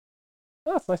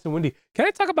Oh, it's nice and windy. Can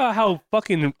I talk about how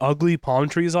fucking ugly palm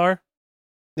trees are?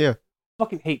 Yeah.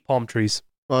 Fucking hate palm trees.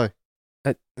 Why?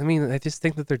 I mean, I just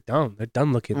think that they're dumb. They're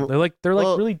dumb looking. Well- They're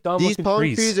well, really dumb These looking palm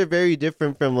trees. trees are very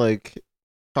different from like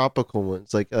tropical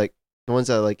ones, like the ones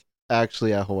that like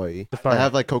actually at Hawaii. Define. They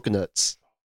have like coconuts.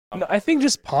 No, I think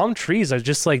just palm trees are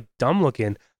just like dumb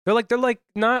looking. They're like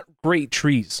not great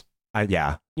trees.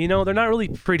 Yeah. You know, they're not really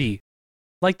pretty.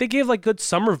 Like they give like good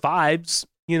summer vibes.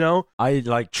 You know, I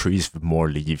like trees with more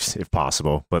leaves if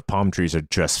possible, but palm trees are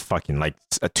just fucking like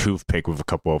a toothpick with a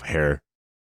couple of hair,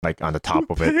 like on the top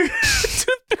of it.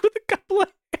 Toothpick with a couple of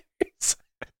hairs.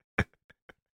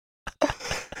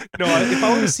 No, if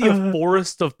I were to see a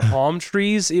forest of palm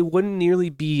trees, it wouldn't nearly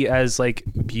be as like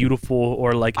beautiful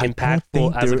or like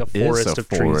impactful as like a forest of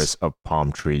trees. Of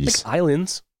palm trees. Like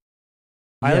islands.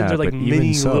 Islands Yeah, are like but even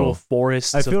mini so, little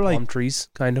forests I of feel like- palm trees,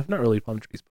 kind of. Not really palm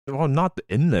trees. Well, not the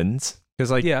inlands,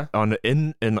 because like Yeah. on the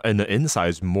in the inside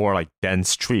is more like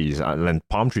dense trees, and then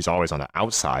palm trees are always on the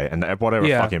outside, and whatever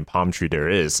Yeah. fucking palm tree there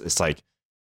is, it's like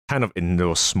kind of in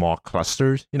little small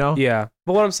clusters, you know? Yeah.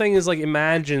 But what I'm saying is like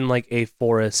imagine like a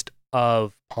forest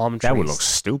of palm trees. That would look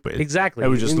stupid. Exactly. It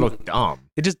would just And look dumb.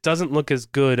 It just doesn't look as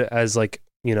good as like,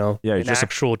 you know, Yeah, an just a-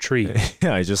 actual tree.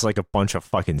 Yeah, it's just like a bunch of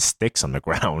fucking sticks on the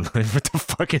ground. What the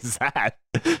fuck is that?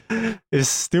 It's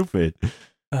stupid.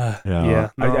 Yeah.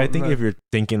 I think if you're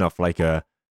thinking of like a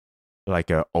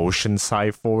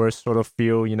oceanside forest sort of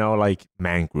feel, you know, like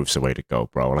mangrove's the way to go,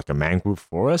 bro. Like a mangrove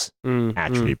forest,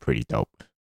 actually pretty dope.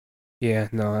 Yeah,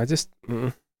 no, I just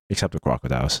Except the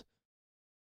crocodiles.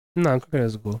 no,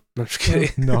 crocodiles are cool. No, I'm just kidding.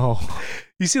 No.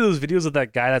 You see those videos of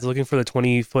that guy that's looking for the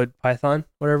 20-foot python,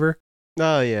 whatever,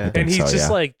 Oh yeah. think and he's so, just yeah.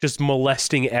 like just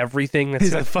molesting everything that's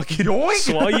He's in like, the fucking yoink!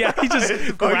 swamp. Yeah, he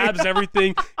just grabs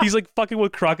everything. He's like fucking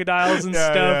with crocodiles and Yeah,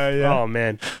 stuff. yeah, yeah. Oh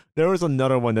man. There was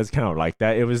another one that's kind of like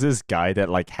that. It was this guy that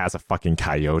like has a fucking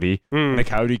coyote. And the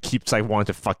coyote keeps like wanting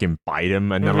to fucking bite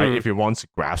him, and then like if he wants to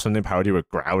grab something, the coyote would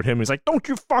growl him. He's like, "Don't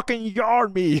you fucking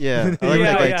yard me!" Yeah, I like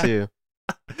Yeah, that guy yeah. too.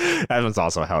 That one's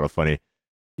also hella funny.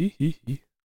 Can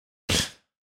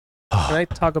I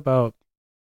talk about?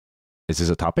 Is this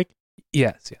a topic?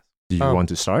 Yes. Do you want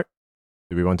to start?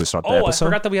 Do we want to start the Oh, episode? I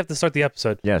forgot that we have to start the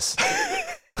episode. Yes.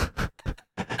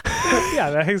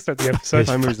 Yeah, I can start the episode.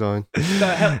 Timer's on.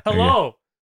 Hello.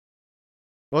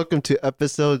 Welcome to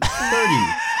episode 30 Why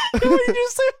did you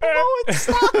say hello and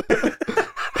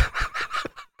stop?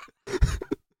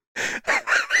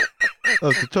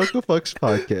 of the Chucklefux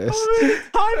podcast. How many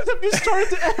times have you started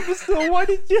the episode? Why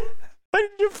did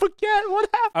you forget? What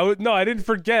happened? I didn't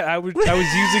forget. I was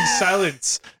using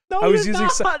silence. No, I was you're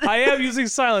using. not. I am using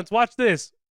silence. Watch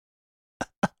this.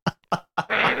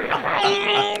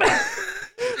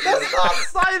 That's not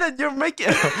silent. You're making.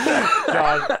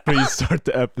 God, please start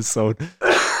the episode.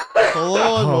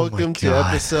 Hello and Oh my welcome to God.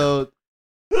 episode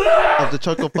of the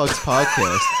Chucklefux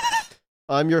podcast.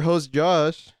 I'm your host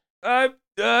Josh. I'm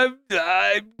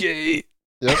gay.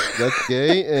 Yep, that's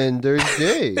gay, and there's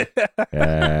Jay.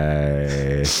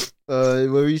 Hey. What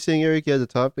were you saying, Eric? You had a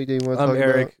topic that you want to I'm talk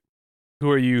Eric.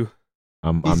 Who are you?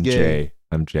 I'm He's gay. Jay.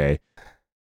 I'm Jay.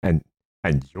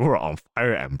 And you're on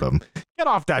Fire Emblem. Get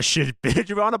off that shit, bitch.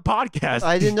 You're on a podcast. about?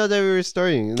 I didn't know that we were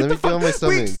starting. Let me get on my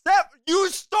stomach. You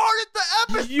started the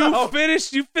episode.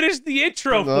 You finished the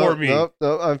intro No, for me. No,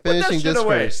 I'm that finishing shit this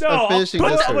away. first. No, I'm finishing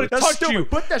I'm this gonna first. touch stupid. you.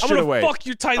 Put that I'm shit gonna away. fuck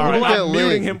your tiny All little. right, get I'm muting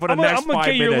lit. him for the I'm gonna next get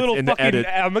 5 your minutes little in the fucking. edit.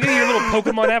 I'm gonna get your little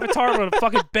Pokemon avatar. I'm gonna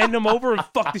fucking bend him over and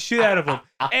fuck the shit out of him,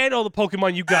 and all the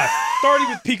Pokemon you got, starting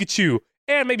with Pikachu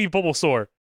and maybe Bulbasaur.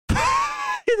 He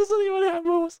doesn't even have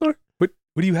Bulbasaur. What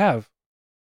do you have?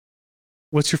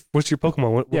 What's your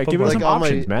Pokemon? What Yeah, give Pokemon? us some Like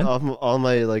options, man. all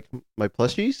my like my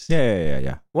plushies.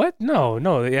 Yeah. What? No,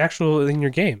 the actual in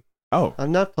your game. Oh,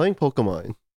 I'm not playing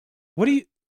Pokemon. What do you?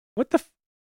 What the?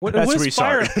 What that's is where we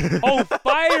Fire? start. Oh,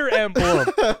 Fire Emblem.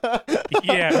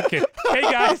 Yeah. Okay. Hey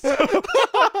guys.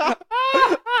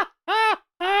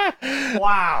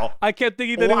 wow. I kept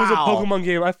thinking that it was a Wow. Pokemon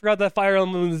game. I forgot that Fire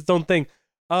Emblem is its own thing.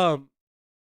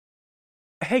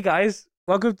 Hey guys,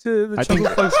 welcome to the I think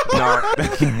Chucklefux.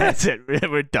 no, that's it.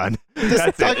 We're done.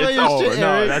 That's talk it. about It's your over. shit,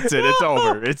 No, Eric. that's it. It's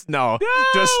over. It's no.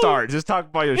 Just start. Just talk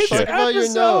about your It's shit. Talk about your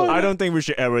episode. nose. I don't think we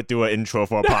should ever do an intro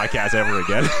for a podcast ever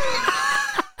again.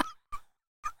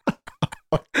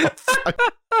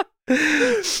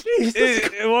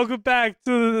 Welcome back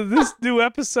to this new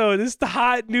episode. This is the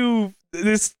hot new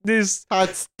this Hot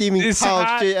steaming It's pile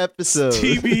hot, shit episode.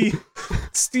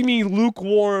 steamy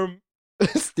lukewarm.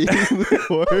 Steaming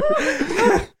lukewarm.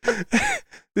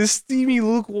 This steamy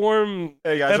lukewarm.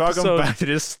 Hey guys, Episode. welcome back to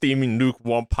this steaming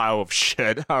lukewarm pile of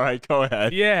shit. All right, go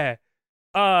ahead. Yeah.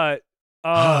 Oh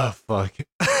fuck.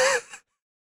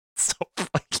 So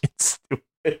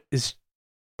Is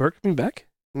Bert coming back?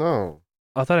 No.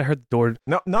 I thought I heard the door.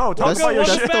 No, talk That's- about your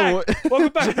that's shit.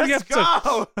 Welcome back to the Let's episode.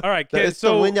 go. All right, okay, It's the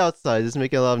so wind outside. It's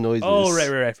making a lot of noises. oh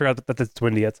right. I forgot that it's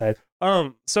windy outside.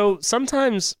 So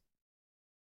sometimes,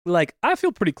 like, I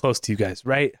feel pretty close to you guys,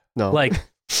 right? No. Like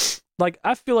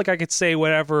I feel like I could say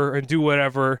whatever and do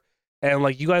whatever, and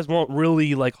like you guys won't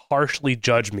really like harshly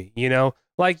judge me, you know?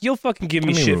 Like you'll fucking give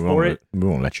me shit for it. We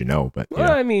won't let you know, but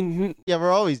Well, I mean, yeah,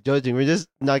 we're always judging. We're just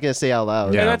not gonna say out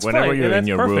loud. yeah. that's Whenever fine, you're and in that's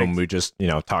your perfect. room, we just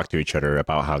talk to each other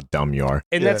about how dumb you are.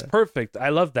 and that's perfect. I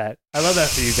love that. I love that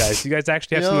for you guys. You guys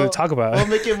actually have You something know, to talk about. We'll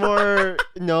make it more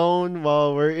known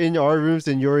while we're in our rooms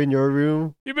and you're in your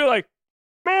room. You'd be like,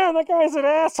 man, that guy's an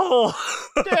asshole.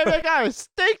 Damn, I got a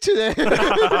steak today.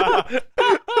 Why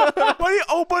do you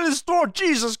open his door?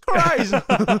 Jesus Christ!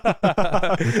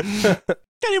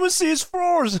 Can't even see his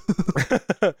floors.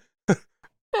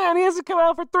 Man, he hasn't come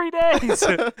out for 3 days.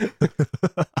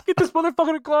 Get this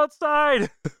motherfucker to go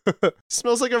outside.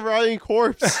 Smells like a rotting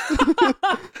corpse.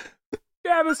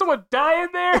 Damn, is someone dying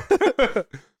there?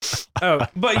 Oh,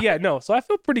 but yeah, no. So I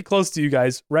feel pretty close to you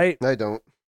guys, right? I don't.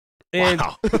 And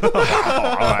Wow. All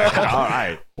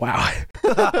right. wow.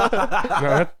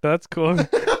 No, that's cool.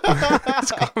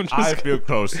 That's cool. I'm just I feel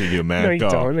close to you, man. No, you Go.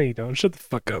 don't. No, you don't. Shut the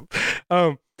fuck up.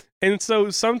 And so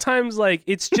sometimes like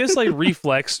it's just like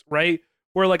reflex, right?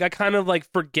 Where like I kind of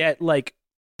like forget like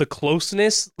the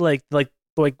closeness, like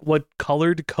what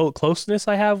colored closeness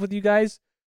I have with you guys,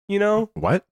 you know?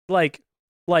 What? Like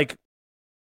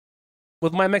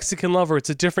with my Mexican lover,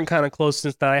 it's a different kind of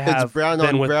closeness that I have It's brown than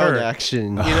on with brown her.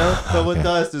 action. You know? But with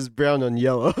us, it's brown on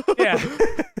yellow. Yeah.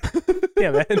 Yeah,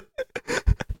 man.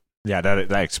 Yeah,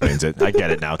 that explains it. I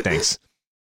get it now. Thanks.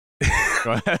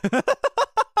 Go ahead.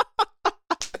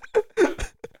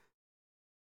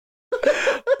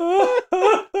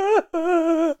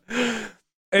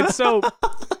 And so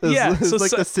yeah, It's so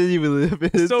like the city we live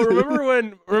in.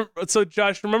 So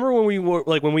Josh, remember when we were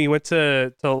like when we went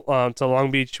to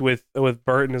Long Beach with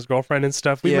Bert and his girlfriend and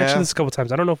stuff? We Yeah. mentioned this a couple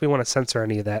times. I don't know if we want to censor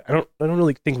any of that. I don't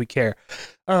really think we care.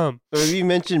 We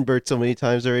mentioned Bert so many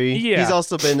times already. Yeah. He's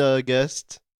also been a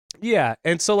guest. Yeah,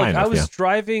 and so like Kind I of, was yeah.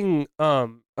 driving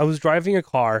a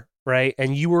car, right?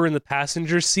 And you were in the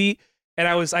passenger seat. And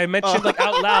I mentioned like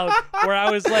out loud where I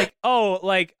was like, oh,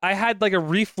 like I had like a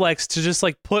reflex to just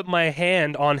like put my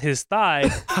hand on his thigh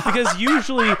because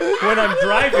usually when I'm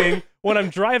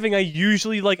driving, I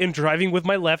usually like am driving with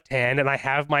my left hand and I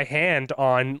have my hand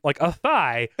on like a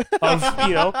thigh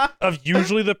of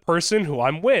usually the person who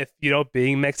I'm with,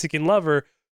 being Mexican lover,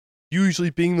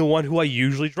 usually being the one who I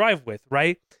usually drive with,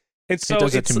 right? And so It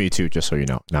does it to me too, just so you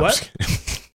know. No, I'm What? just kidding.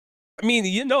 I mean,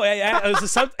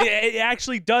 it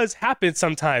actually does happen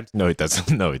sometimes. No, it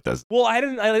doesn't. No, it doesn't. Well, I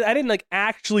didn't like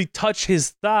actually touch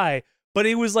his thigh, but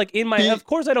it was like in my. Of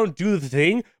course, I don't do the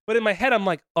thing, but in my head, I'm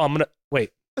like, oh, I'm gonna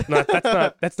wait. No,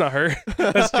 that's not her.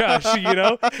 That's Josh.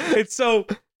 And so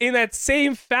in that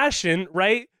same fashion,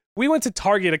 right? We went to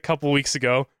Target a couple weeks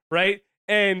ago, right?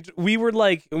 And we were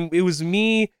like, it was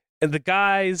me and the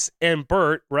guys and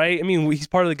Bert, right? I mean, he's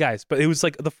part of the guys, but it was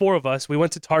like the four of us. We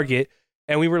went to Target.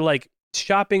 And we were like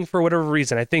shopping for whatever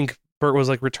reason. I think Bert was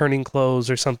like returning clothes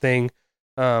or something.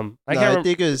 I can't remember. I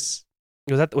think it was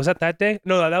Was that day?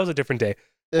 No, that was a different day.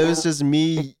 it was just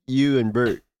me, you, and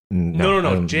Bert.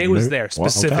 No. Jay was there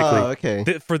specifically. Oh, okay.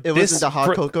 It wasn't the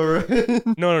hot cocoa run.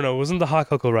 No. It wasn't the hot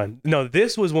cocoa run. No,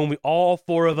 this was when we all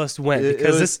four of us went It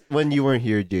because was when you weren't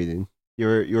here, Jaden. You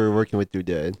were working with your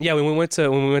dad. Yeah, when we went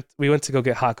to go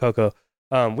get hot cocoa.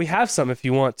 We have some if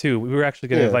you want to. We were actually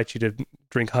going to invite you to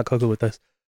drink hot cocoa with us.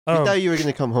 We thought you were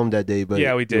gonna come home that day, but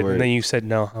yeah, we did. you weren't. And then you said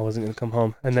no, I wasn't going to come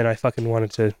home. And then I fucking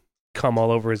wanted to come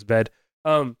all over his bed.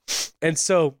 And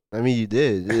so I mean, you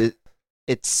did.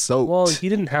 It's soaked. well, he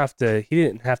didn't have to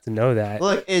know that.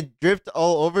 Look, it dripped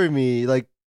all over me like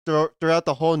throughout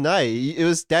the whole night. It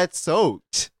was that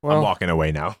soaked. Well, I'm walking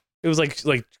away now. it was like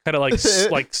kind of like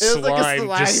It like was slime,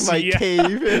 like a slime just in my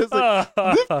cave. It was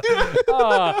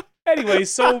like, Anyway,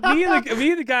 so me and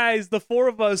the guys, the four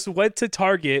of us went to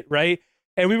Target, right?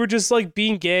 And we were just like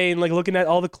being gay and like looking at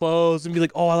all the clothes and be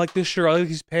like, oh, I like this shirt, I like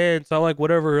these pants, I like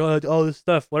whatever, all this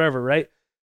stuff, whatever, right?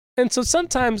 And so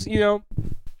sometimes,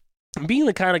 being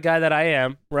the kind of guy that I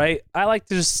am, right? I like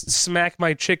to just smack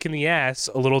my chick in the ass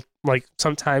a little, like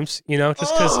sometimes,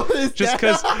 just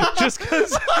because I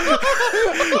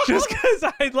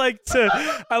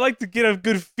like to get a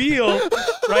good feel,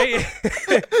 right?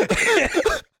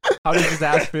 How does his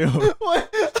ass feel?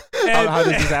 what? How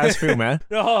does his ass feel, man?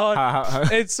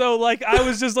 And so like I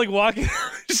was just like walking,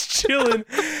 just chilling,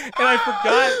 and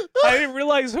I didn't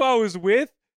realize who I was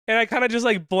with, and I kind of just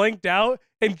like blanked out.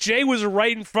 and Jay was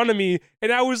right in front of me,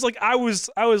 and I was like,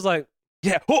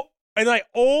 yeah, oh, and I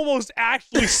almost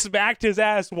actually smacked his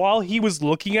ass while he was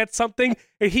looking at something,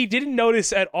 and he didn't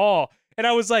notice at all. And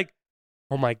I was like,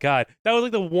 oh my God, that was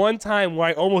like the one time where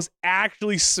I almost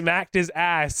actually smacked his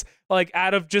ass, like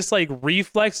out of just like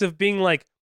reflex of being like,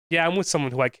 yeah, I'm with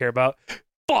someone who I care about.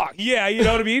 Fuck yeah, you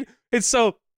know what I mean? And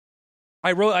so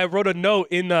I wrote a note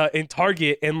in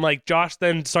Target, and like Josh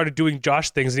then started doing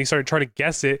Josh things, and he started trying to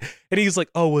guess it, and he's like,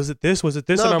 oh, was it this? Was it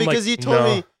this? No, and I'm because like, you told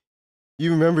me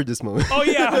you remembered this moment. Oh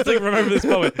yeah, I was like, remember this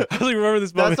moment.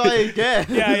 That's why I guess.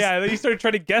 Yeah. Then you started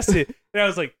trying to guess it, and I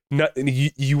was like, no,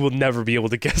 you will never be able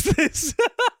to guess this.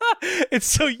 And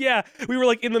so yeah, we were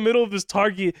like in the middle of this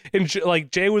Target, and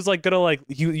like Jay was like gonna like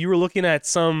you were looking at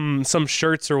some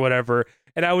shirts or whatever,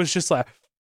 and I was just like,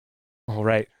 all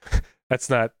right, that's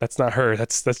not her,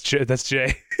 that's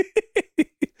Jay.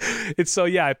 And so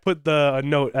yeah, I put a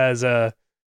note as what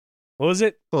was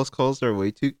it? Close calls are way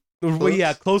too. Well,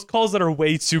 yeah, close calls that are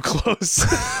way too close.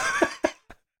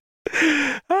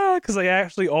 Because I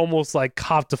actually almost like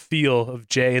copped a feel of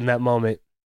Jay in that moment.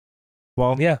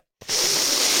 Well, yeah.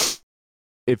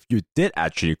 If you did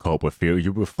actually cope with feel,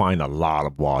 you would find a lot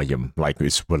of volume. Like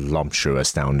it's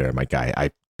voluptuous down there, my guy.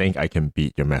 I think I can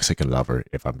beat your Mexican lover,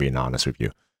 if I'm being honest with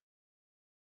you.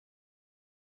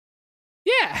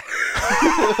 Yeah.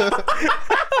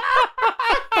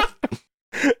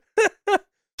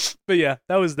 But yeah,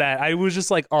 that was that. I was just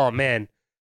like, oh man,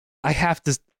 I have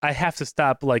to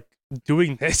stop like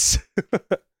doing this.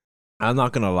 I'm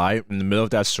not gonna lie, in the middle of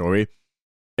that story,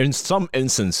 in some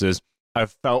instances, I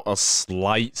felt a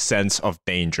slight sense of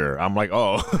danger. I'm like,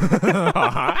 oh,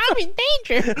 I'm in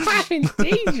danger. I'm in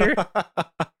danger.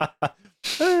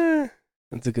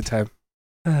 That's a good time.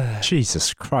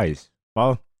 Jesus Christ.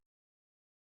 Well,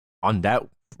 on that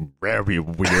very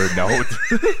weird note.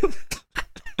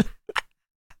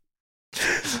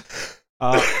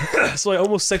 So I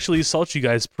almost sexually assault you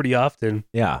guys pretty often.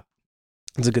 Yeah.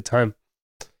 It's a good time.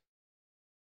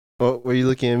 What were you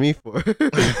looking at me for? they're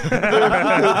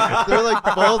like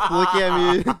both looking at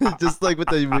me, just like with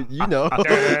the, you know.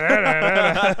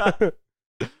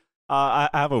 I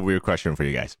have a weird question for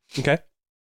you guys. Okay.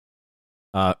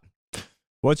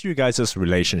 What's your guys'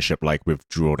 relationship like with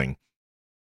drooling?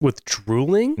 With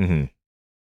drooling? Mm-hmm.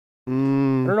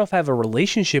 I don't know if I have a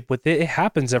relationship with it. It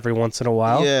happens every once in a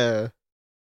while. Yeah.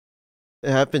 It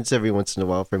happens every once in a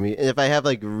while for me. And if I have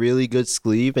like really good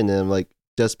sleep and then I'm like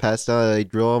just passed out and I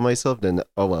drool on myself, then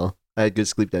oh well. I had good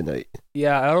sleep that night.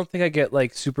 Yeah, I don't think I get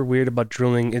like super weird about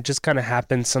drooling. It just kind of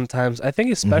happens sometimes. I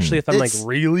think especially if I'm like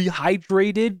really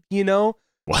hydrated, you know?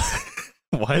 What?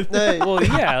 What? Well,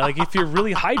 yeah, like if you're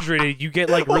really hydrated, you get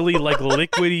like really like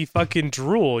liquidy fucking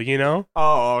drool, you know?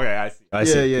 Oh, okay, I see. I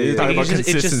see. Yeah. You're talking about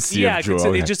consistency of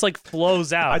drool. It just like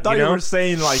flows out. I thought you were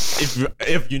saying like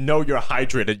if you know you're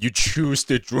hydrated, you choose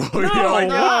to drool. No, like,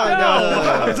 no.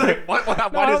 I was like, what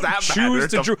does that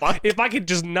choose matter? to drool? If I could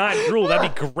just not drool,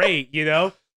 that'd be great, you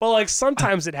know? But like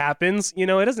sometimes it happens, you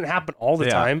know? It doesn't happen all the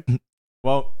time.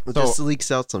 Well, it just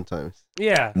leaks out sometimes.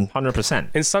 Yeah. 100%.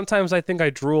 And sometimes I think I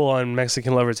drool on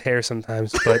Mexican lover's hair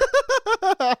sometimes, but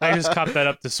I just cop that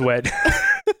up to sweat.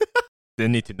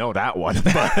 Didn't need to know that one.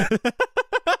 But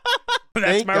that's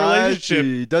Thank my God relationship.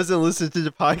 She doesn't listen to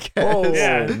the podcast. Oh,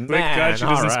 yeah. man, Thank God she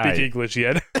doesn't all right. speak English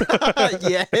yet.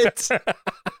 Yet.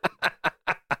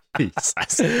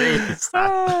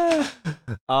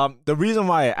 The reason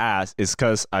why I asked is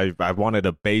because I wanted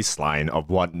a baseline of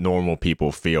what normal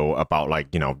people feel about like,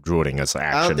 you know, drooling as an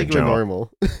action I don't think in we're general.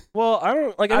 normal. Well, I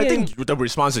don't like. I think the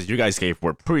responses you guys gave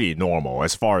were pretty normal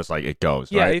as far as like it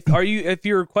goes. Yeah, right? if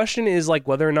your question is like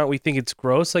whether or not we think it's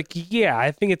gross, like yeah,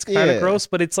 I think it's kind of gross,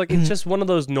 but it's like it's just one of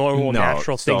those normal,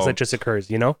 natural things that just occurs,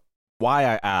 you know? Why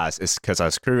I asked is because I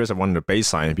was curious. I wanted a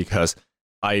baseline because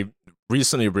I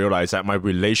recently realized that my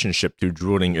relationship to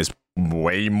drooling is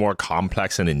way more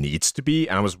complex than it needs to be,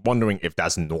 and I was wondering if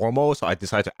that's normal. So I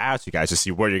decided to ask you guys to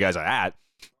see where you guys are at.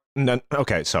 And then,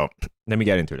 okay, so let me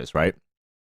get into this, right?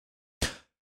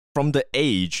 From the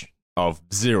age of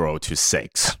 0 to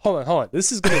 6. Hold on.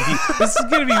 This is gonna be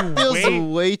Feels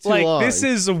way too like long. this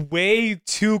is way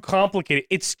too complicated.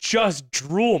 It's just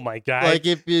drool, my guy. Like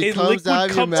if it comes liquid out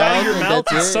of your comes out of your mouth, mouth, and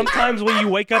and that's it. sometimes when you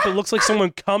wake up, it looks like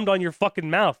someone cummed on your fucking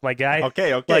mouth, my guy.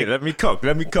 Okay, Like- let me cook.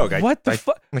 What the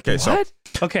fuck? Okay, so What?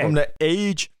 Okay. from the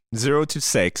age 0 to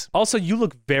 6, Also, you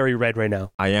look very red right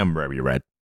now. I am very red.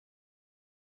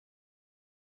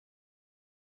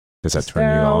 Does that turn you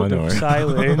on? Sound of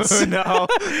Or? silence. No.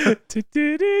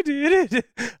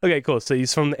 Okay, cool. So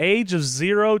he's from the age of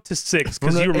 0 to 6 From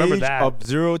because the you remember age that. of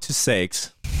 0 to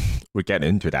 6, we'll get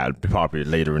into that probably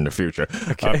later in the future.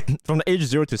 Okay. From the age of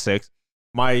 0 to 6,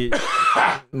 my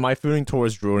my feeling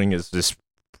towards drooling is just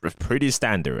pretty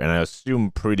standard, and I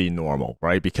assume pretty normal,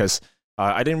 right? Because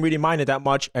I didn't really mind it that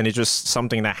much, and it's just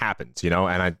something that happens,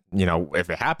 And if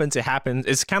it happens, it happens.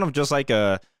 It's kind of just like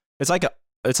it's like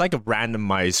a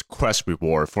randomized quest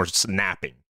reward for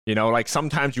napping. Like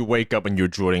sometimes you wake up and you're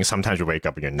drooling, sometimes you wake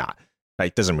up and you're not.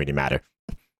 Like, it doesn't really matter.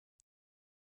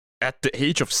 At the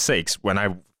age of 6, when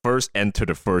I first entered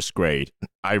the first grade,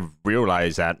 I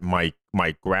realized that my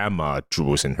grandma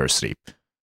drools in her sleep.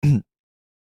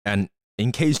 And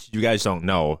in case you guys don't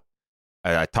know,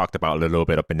 I talked about a little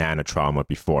bit of banana trauma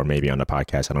before, maybe on the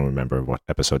podcast. I don't remember what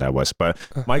episode that was. But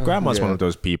my grandma's one of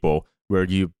those people where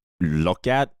you look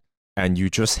at and you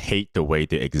just hate the way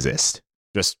they exist,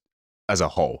 just as a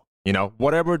whole.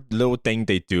 Whatever little thing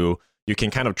they do, you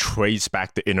can kind of trace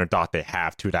back the inner thought they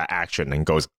have to that action and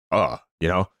goes,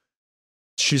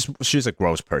 she's a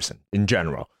gross person in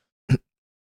general.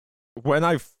 When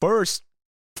I first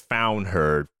found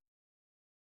her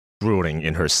drooling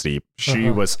in her sleep,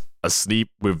 she was asleep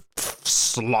with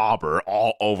slobber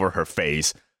all over her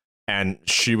face, and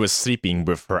she was sleeping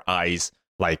with her eyes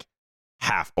like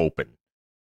half open.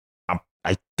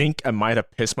 I think I might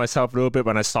have pissed myself a little bit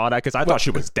when I saw that, because I thought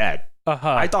she was dead.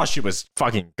 I thought she was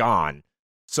fucking gone.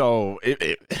 So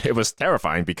it was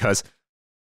terrifying, because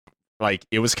like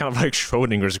it was kind of like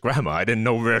Schrodinger's grandma. I didn't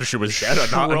know whether she was dead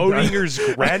or not. Schrodinger's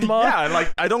grandma? Yeah,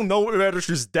 like I don't know whether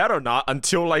she's dead or not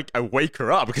until like I wake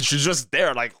her up, because she's just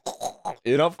there, like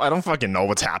I don't fucking know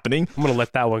what's happening. I'm gonna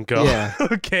let that one go. Yeah.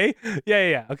 Okay.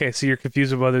 Yeah. Okay, so you're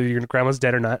confused with whether your grandma's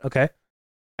dead or not. Okay.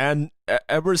 And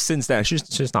ever since then,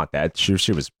 she's not dead. She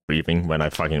was breathing when I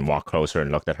fucking walked closer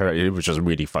and looked at her. It was just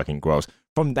really fucking gross.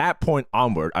 From that point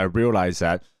onward, I realized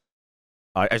that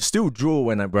I still drool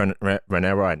whenever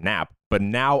I nap, but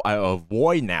now I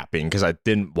avoid napping because I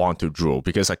didn't want to drool.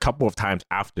 Because a couple of times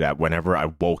after that, whenever I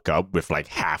woke up with like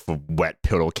half a wet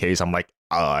pillowcase, I'm like,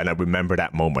 and I remember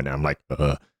that moment, and I'm like,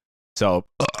 So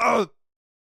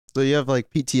you have like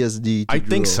PTSD. I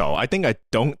think so. I think I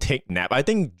don't take nap. I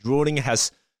think drooling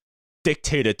has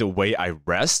dictated the way I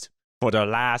rest for the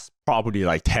last probably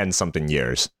like 10 something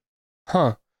years.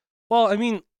 Huh. Well, I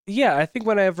mean, yeah, I think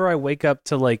whenever I wake up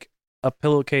to like a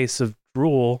pillowcase of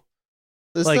drool,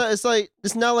 it's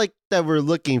not like that we're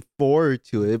looking forward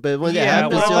to it, but when it yeah,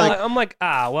 happens, well, you're like, I'm like,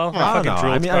 I fucking don't know.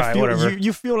 drool. I mean, Alright, I feel whatever.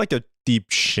 you feel like a deep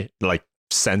like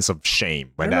sense of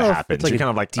shame when I don't that know if happens. it's like You're a kind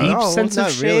of like, deep oh, sense of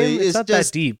not shame. really. It's not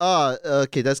just that deep.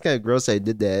 Okay, that's kind of gross. I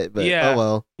did that, but Yeah. oh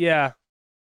well. Yeah.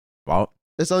 well,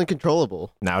 It's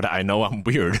uncontrollable. now that I know I'm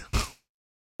weird.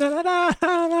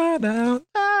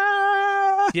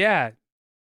 Yeah.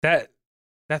 That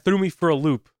threw me for a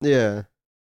loop. Yeah.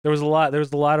 There was a lot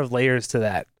of layers to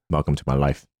that. Welcome to my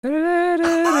life.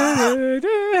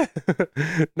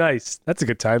 Nice. That's a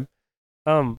good time.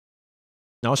 I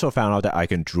also found out that I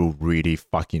can drool really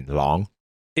fucking long.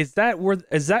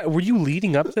 Were you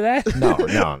leading up to that?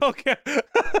 No. Okay.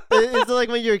 It's like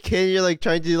when you're a kid, you're like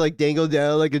trying to like dangle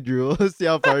down like a drool, see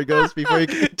how far it goes before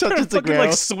it touches the Fucking ground.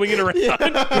 like swinging around. Yeah.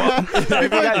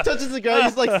 Before it touches the ground, you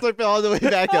just like slip it all the way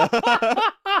back up.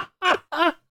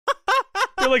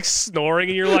 You're like snoring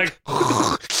and you're like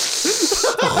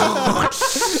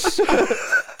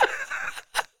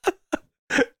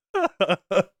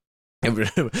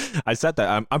I said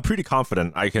that I'm pretty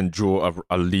confident I can drool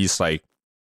at least like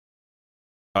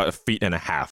a feet and a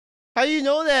half. How do you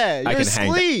know that? I You're can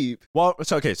hang asleep. Well,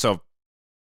 it's okay. So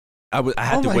I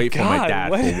had Oh to my wait for my God,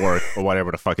 dad what? for work or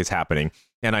whatever the fuck is happening,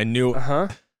 and I knew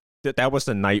that was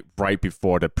the night right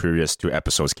before the previous 2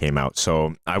 episodes came out.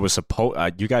 So I was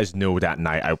supposed. You guys knew that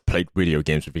night I played video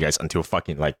games with you guys until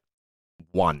fucking like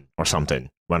 1 or something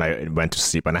when I went to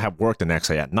sleep, and I had work the next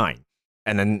day at 9,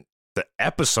 and then the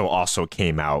episode also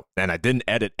came out, and I didn't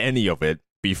edit any of it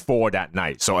before that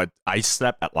night. So I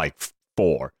slept at like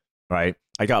 4, right?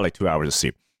 I got like 2 hours of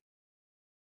sleep.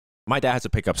 My dad has to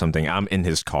pick up something. I'm in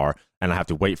his car, and I have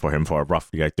to wait for him for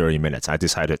roughly like 30 minutes. I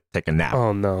decided to take a nap.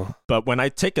 oh no. But when I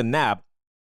take a nap,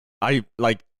 I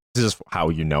like, this is how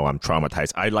you know I'm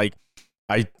traumatized.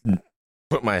 I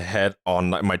put my head on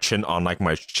like my chin on like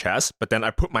my chest, but then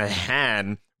I put my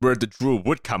hand where the drool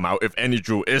would come out if any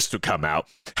drool is to come out.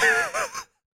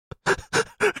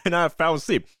 And I fell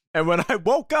asleep. And when I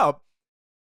woke up,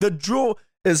 the drool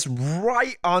is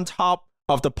right on top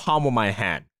of the palm of my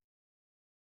hand.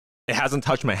 It hasn't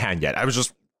touched my hand yet. It was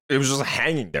just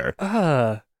hanging there.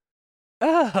 Foot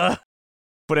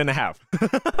and a half.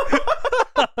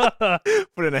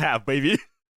 Foot and a half, baby.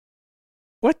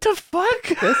 What the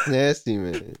fuck? That's nasty,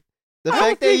 man. The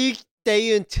fact that that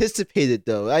you anticipated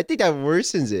though. I think that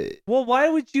worsens it. Well, why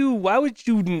would you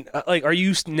like? Are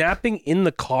you napping in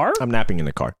the car? I'm napping in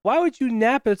the car. Why would you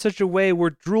nap in such a way where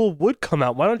drool would come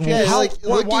out? Why don't you? Yeah, how, like,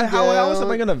 looking how else am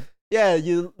down. I gonna? Yeah,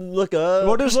 you look up.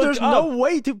 Well, there's Look no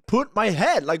way to put my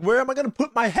head. Like, where am I gonna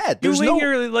put my head? You There's lean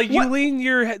no. you lean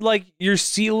your head, like your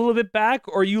seat a little bit back,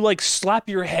 or you like slap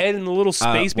your head in the little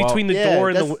space well, between the yeah, door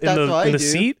and that's the what I do.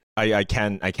 seat. I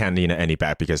can't lean at any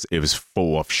back because it was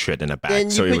full of shit in the back. Then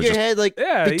you so it put was your just head like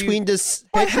Yeah, between this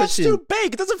my head head's cushion. too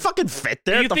big. It doesn't fucking fit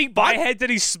there. Do you The think fuck? my head's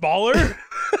any smaller?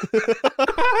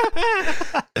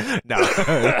 No,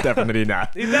 definitely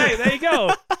not. There you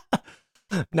go.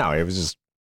 No, it was just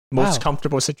most Wow.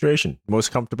 comfortable situation,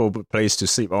 most comfortable place to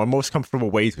sleep, or most comfortable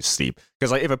way to sleep.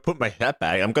 Because like if I put my head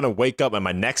back, I'm gonna wake up and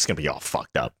my neck's gonna be all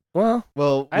fucked up. Well,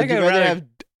 Well, I would you think I'd rather rather- have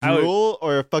I would- drool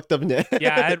or a fucked up neck?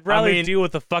 yeah, I'd rather mean- deal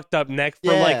with a fucked up neck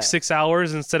for Yeah. like 6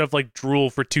 hours instead of like drool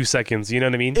for 2 seconds. You know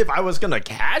what I mean? If I was gonna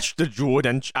catch the drool,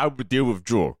 then I would deal with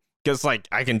drool. Because like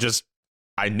I just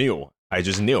knew.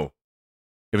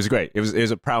 It was great. It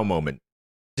was a proud moment.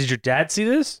 Did your dad see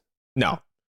this? No,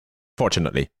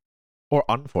 fortunately, or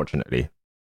unfortunately.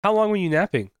 How long were you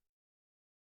napping?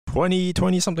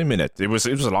 20 something minutes. It was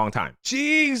a long time.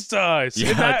 Jesus.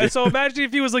 Yeah, dude. So imagine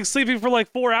if he was like sleeping for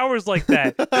like 4 hours like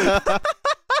that.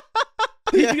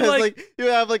 Yeah, be it's like- like you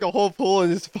have like a whole pool in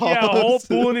his palms. Yeah, a whole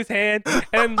pool in his hand,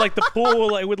 and like the pool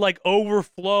would like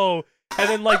overflow, and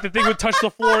then like the thing would touch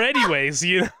the floor anyways.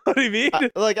 You know what I mean?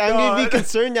 Like I'm gonna be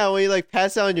concerned now when you like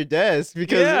pass out on your desk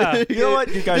because Yeah. You know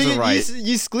what? You guys are right.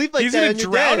 You sleep like He's that gonna on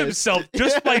your drown desk. himself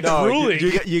just by No, drooling.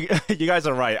 you guys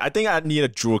are right. I think I need a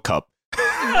drool cup.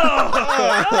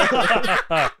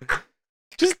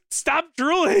 Just stop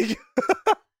drooling.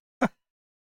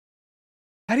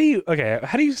 How do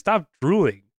you stop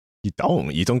drooling? You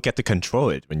don't get to control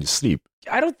it when you sleep.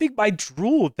 I don't think I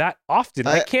drool that often.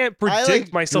 I can't predict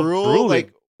like myself drool, drooling.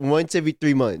 like once every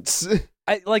 3 months.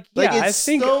 I Like I it's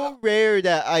think so rare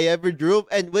that I ever drool,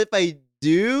 and if I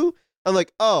do, I'm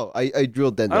like, oh, I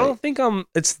drooled that I night. don't think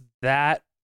it's that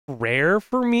rare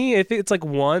for me. I think it's like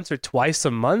once or twice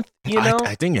a month, you know?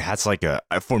 I think it has like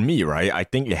for me, right? I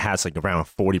think it has like around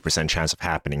 40% chance of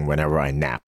happening whenever I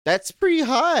nap. That's pretty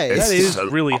high. That It's is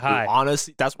just really high.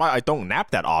 Honestly, that's why I don't nap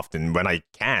that often when I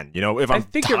can. You know, if I I'm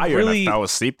think it tired really- and I fell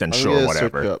asleep, then I'm sure, gonna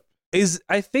search whatever. it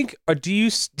up. Do you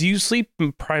sleep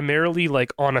primarily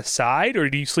like on a side, or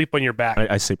do you sleep on your back?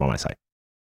 I sleep on my side.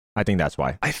 I think that's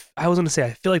why. I was gonna say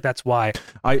I feel like that's why. So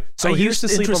I here's used to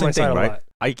the sleep on interesting my thing, side a right?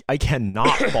 lot. I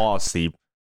cannot fall asleep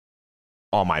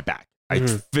on my back. I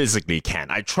Mhm. physically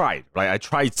can. I tried, right? I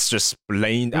tried just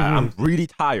laying. Mhm. I'm really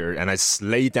tired, and I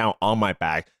lay down on my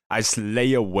back. I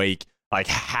lay awake, like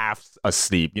half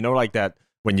asleep. You know, like that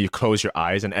when you close your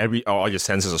eyes and all your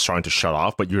senses are starting to shut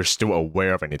off, but you're still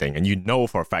aware of anything, and you know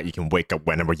for a fact you can wake up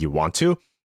whenever you want to.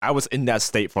 I was in that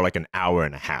state for like an hour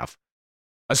and a half.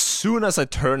 As soon as I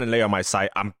turn and lay on my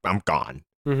side, I'm gone.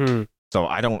 Mm-hmm. So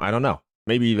I don't know.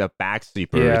 Maybe the back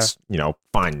sleeper Yeah. is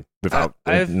fine without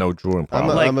I've- no drooling I'm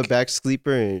problem. a back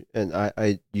sleeper, and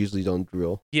I usually don't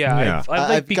drool. Yeah, Yeah. I've like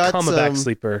I've got become a back some-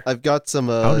 sleeper. I've got some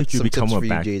How did you some become tips a for you,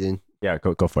 back- Jaden. Yeah,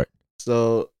 go for it.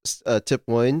 So, tip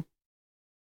 1,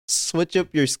 switch up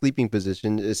your sleeping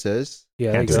position. It says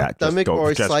Yeah, Can't do that. Just stomach go-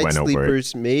 or just side went over it.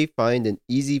 sleepers may find an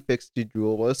easy fix to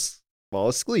drool while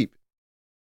asleep.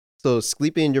 So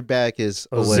sleeping in your back is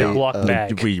A a way. Ziploc of-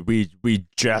 bag. We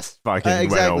just fucking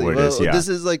exactly. went over this. Well, Yeah. this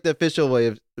is like the official way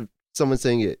of someone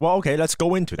saying it. Well, okay, let's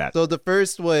go into that. So the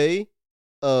first way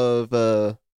of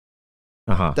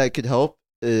Uh-huh. that could help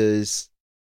is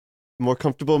more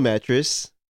comfortable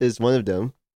mattress is one of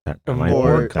them. A Am I-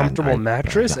 more Or- comfortable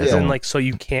mattress, I as in don't- like so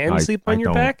you can I- sleep on I your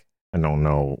don't- back, I don't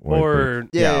know. or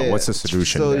Yeah, what's the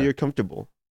solution So there? you're comfortable.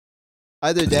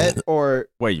 Either that or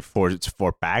Wait, for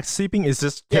back sleeping? Is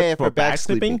this Yeah, tip yeah, for back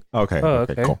sleeping? Okay, Oh,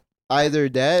 okay, okay. cool. either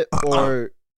that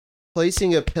or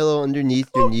placing a pillow underneath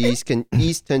your knees can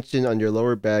ease tension on your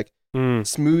lower back, Mm.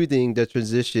 smoothing the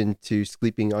transition to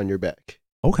sleeping on your back.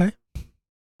 Okay.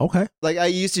 Like I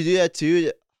used to do that too.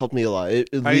 It helped me a lot. It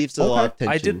I- leaves a lot of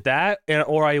tension. I did that,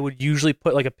 or I would usually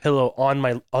put like a pillow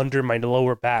on under my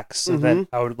lower back, so that Mhm.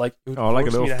 I would like it would Oh, like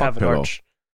a force me little to fuck have an pillow. arch.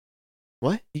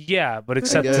 What? Yeah, but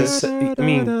except guess. I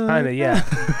mean, kind of, yeah.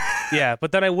 Yeah,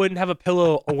 but then I wouldn't have a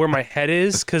pillow where my head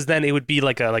is, because then it would be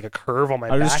like a curve on my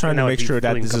back. I'm just trying and to that would make be sure that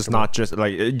feeling this is comfortable. not just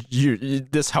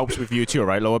like this helps with you too,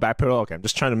 right? Lower back pillow. Okay, I'm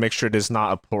just trying to make sure there's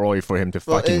not a ploy for him to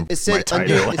Well, fucking. it says my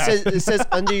under. title. It says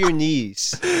under your knees.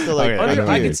 So like Okay, right Under,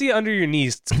 I here. can see under your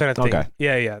knees kind of thing. Okay.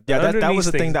 Yeah. Yeah, The that was underneath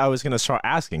the thing thing- that I was gonna start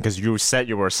asking because you said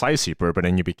you were a side sleeper, but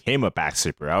then you became a back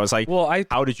sleeper. I was like, Well,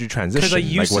 how did you transition? because I Like,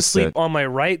 used to what's sleep on my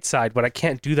right side, but I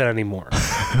can't do that anymore.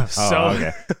 So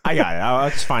okay. I got it. I'll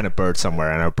just find a bird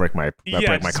somewhere and I'll break my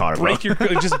collarbone.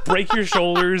 Just break your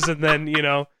shoulders and then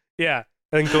and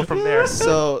then go from there.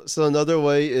 So another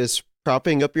way is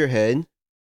propping up your head.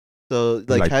 So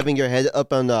like having your head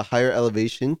up on a higher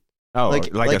elevation. Oh,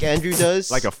 like Andrew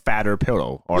does, like a fatter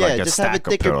pillow, or like a just stack have a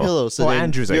thicker of pillow. So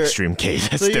Andrew's an extreme case.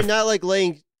 So you're not like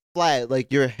laying flat.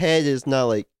 Like your head is not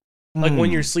like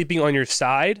when you're sleeping on your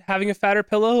side, having a fatter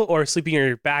pillow, or sleeping on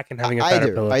your back and having a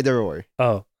fatter pillow. Either or.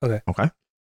 Oh, okay. Okay.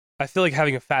 I feel like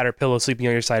having a fatter pillow sleeping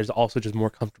on your side is also just more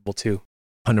comfortable too.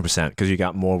 100%, because you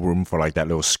got more room for like that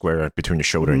little square between your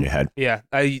shoulder and your head. Yeah,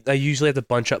 I usually have to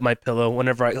bunch up my pillow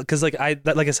whenever because like I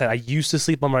said, I used to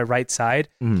sleep on my right side,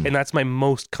 and that's my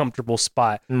most comfortable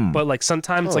spot. But like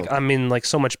sometimes like I'm in like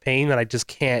so much pain that I just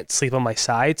can't sleep on my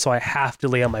side, so I have to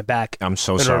lay on my back. I'm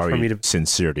so sorry,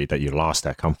 sincerely, that you lost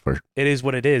that comfort. It is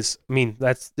what it is. I mean,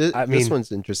 this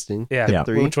one's interesting. Yeah.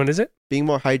 Which one is it? Being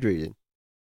more hydrated,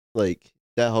 like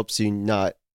that helps you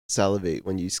not salivate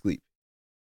when you sleep.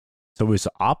 So it's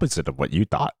the opposite of what you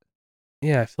thought.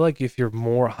 Yeah, I feel like if you're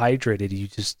more hydrated, you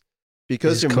just...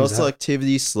 Because your muscle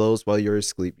activity slows while you're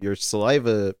asleep, your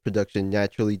saliva production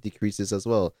naturally decreases as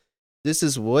well. This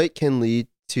is what can lead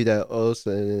to that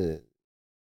also...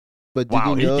 But did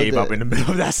you know he gave up in the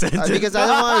middle of that sentence. Because I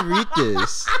don't want to read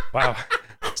this. Wow.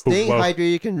 Staying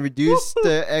hydrated can reduce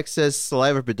the excess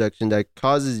saliva production that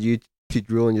causes you to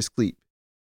drool in your sleep.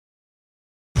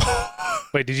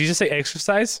 Wait, did you just say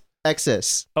exercise?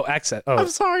 Excess. Oh, excess. Oh. I'm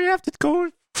sorry, I have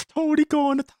to totally go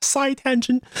on a side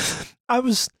tangent. I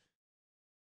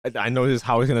know this is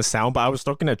how it's going to sound, but I was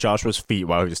looking at Joshua's feet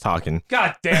while he was talking.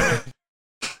 God damn it.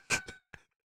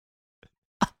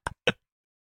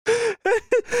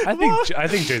 I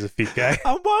think Jay's a feet guy.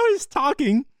 And while he's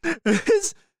talking,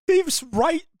 his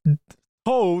right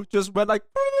toe just went like...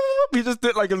 He just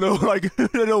did like a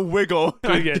little wiggle.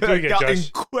 Do it again, got Josh.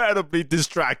 incredibly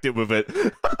distracted with it.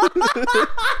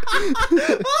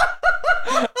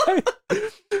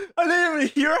 I didn't even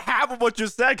hear half of what you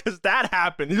said because that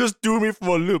happened. You just threw me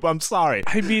for a loop. I'm sorry.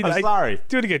 I'm sorry.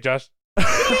 Do it again, Josh. What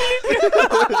the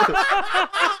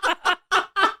fuck?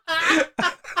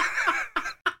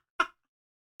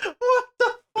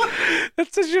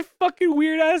 That's such a fucking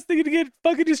weird ass thing to get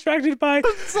fucking distracted by.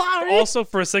 I'm sorry. Also,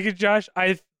 for a second, Josh,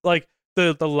 I like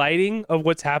the lighting of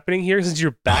what's happening here since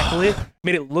you're backlit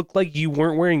made it look like you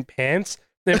weren't wearing pants.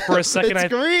 Then for a second, it's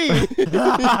green.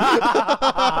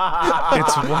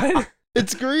 It's what?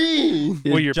 It's green.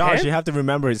 Well, your Josh, pants? you have to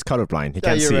remember he's colorblind. He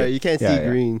can't you're see right. it. You can't see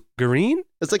green. Green?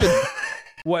 It's like a...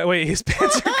 Wait, his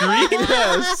pants are green?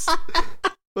 Yes.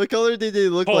 What color did they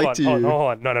look like to you?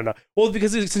 Hold on. No. Well,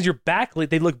 because since you're backlit,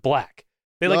 they look black.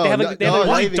 They have really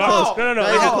dark.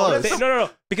 No.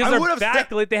 Because they're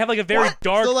backlit, they have like a very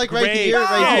dark so like gray.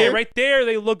 right here, right there,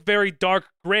 they look very dark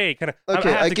gray. Kind of.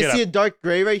 Okay, I can see a dark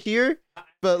gray right here,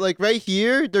 but like right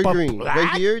here, they're green. Black?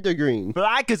 Right here, they're green.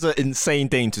 Black is an insane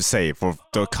thing to say for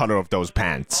the color of those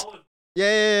pants.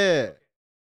 Yeah.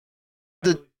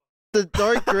 The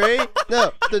dark gray.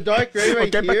 No, the dark gray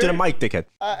right Get here. back to the mic, dickhead.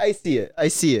 I see it. I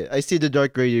see the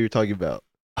dark gray you're talking about.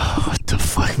 What the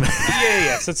fuck, man?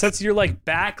 Yeah. So since you're like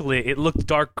backlit, it looked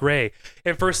dark gray,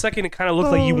 and for a second, it kind of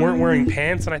looked like you weren't wearing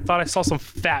pants, and I thought I saw some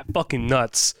fat fucking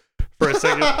nuts. For a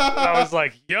second, and I was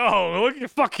like, "Yo, look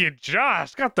at fucking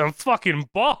Josh, got them fucking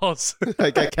balls." I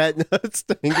got cat nuts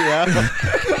hanging out.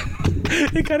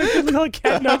 It kind of did look like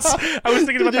cat nuts. I was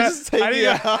thinking about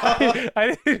that.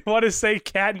 I didn't want to say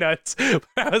cat nuts, but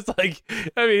I was like,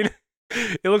 I mean,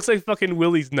 it looks like fucking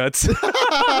Willie's nuts.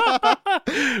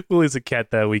 Willie's a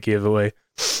cat that we gave away.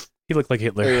 He looked like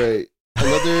Hitler. All right.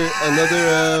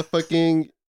 Another fucking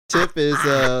tip is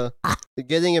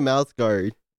getting a mouth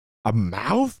guard. A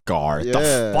mouth guard? Yeah.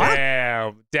 The fuck?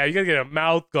 Damn, you gotta get a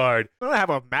mouth guard. I'm gonna have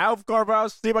a mouth guard while I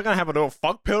sleep. I'm gonna have a little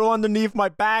fuck pillow underneath my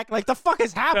back. Like, the fuck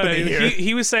is happening here?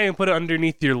 He was saying put it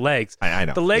underneath your legs. I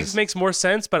know. The legs makes more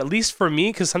sense, but at least for me,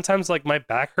 because sometimes like my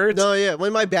back hurts. No, yeah.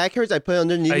 When my back hurts, I put it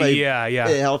underneath my... Yeah.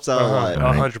 It helps out a lot.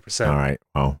 100%. All right.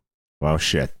 Well,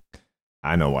 shit.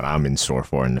 I know what I'm in store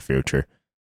for in the future.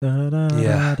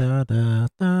 Yeah.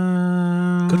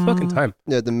 Good fucking time.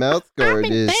 Yeah, the mouth guard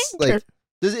is like...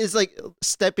 This is like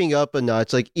stepping up a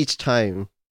notch, like each time.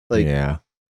 Like,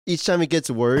 each time it gets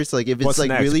worse. Like, if it's What's like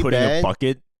next? really Putting bad. a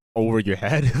bucket over your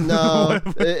head? No,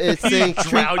 it's saying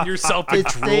drown yourself in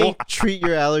drool. Saying treat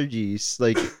your allergies.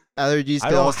 Like, allergies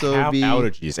can also have be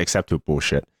allergies, except to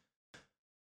bullshit.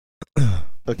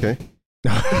 Okay.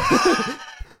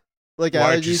 Like, Why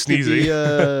aren't you allergies could be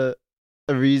a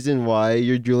reason why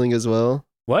you're drooling as well.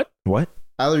 What?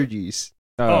 Allergies.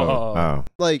 Oh.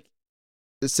 Like,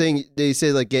 they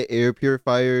say like get air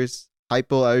purifiers,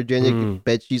 hypoallergenic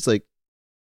bed sheets, like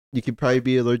You could probably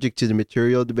be allergic to the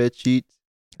material of the bed sheets.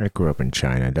 I grew up in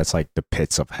China. That's like the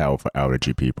pits of hell for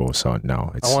allergy people. So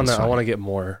no, it's. I want to get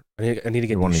more. I need to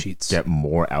get new sheets. Get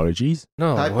more allergies?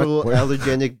 No,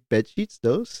 Hypoallergenic bed sheets.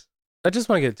 Those. I just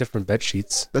want to get different bed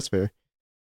sheets. That's fair.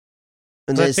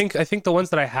 And I think the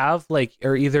ones that I have like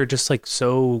are either just like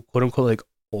so quote unquote like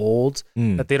old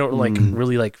that they don't like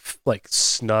really like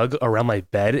snug around my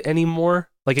bed anymore.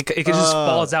 Like it just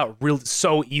falls out real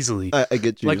so easily. I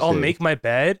get you. Like I'll make my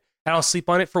bed and I'll sleep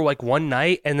on it for like one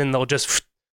night and then they'll just.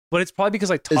 But it's probably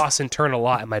because I toss and turn a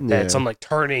lot in my bed, so I'm like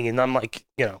turning and I'm like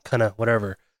kind of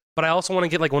whatever. But I also want to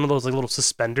get like one of those like little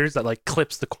suspenders that like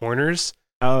clips the corners.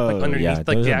 Like underneath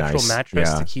like the actual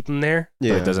mattress to keep them there.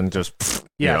 Yeah, it doesn't just. So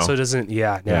it doesn't.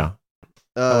 Yeah.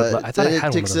 I thought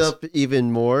it ticks up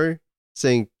even more,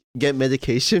 saying get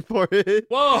medication for it.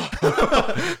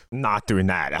 Whoa! Not doing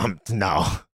that. No.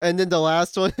 And then the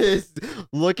last one is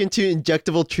look into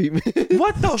injectable treatment.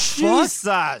 What the fuck?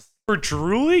 Jesus! For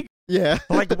drooling? Yeah.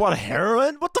 Like what,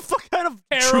 heroin? What the fuck kind of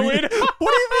heroin? What do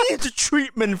you mean it's a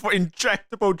treatment for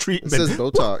injectable treatment? It says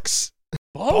Botox.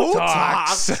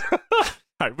 Botox?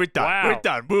 All right, we're done. Wow. We're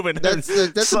done. Moving. That's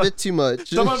a bit too much.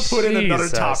 Someone put in another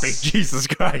topic. Jesus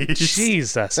Christ.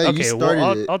 Jesus. Hey, okay,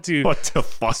 well I'll do. What the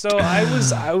fuck? So I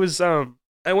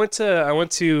went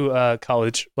to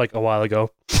college like a while ago,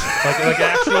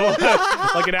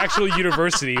 like an actual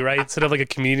university, right? Instead of like a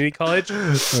community college.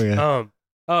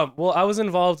 Well, I was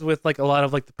involved with like a lot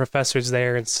of like the professors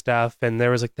there and stuff, and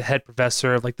there was like the head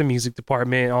professor of like the music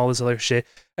department and all this other shit,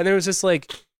 and there was this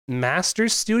like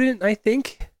master's student, I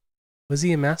think. Was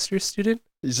he a master's student?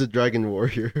 He's a dragon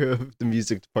warrior of the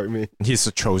music department. He's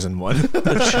the chosen one.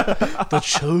 The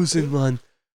chosen one.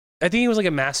 I think he was like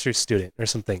a master's student or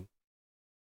something.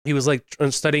 He was like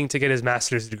studying to get his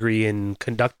master's degree in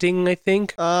conducting, I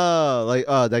think.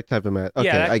 That type of math. Okay,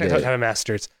 yeah, I get it. Type of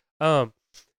master's.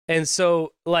 And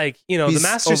so like the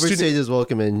master's overstayed student his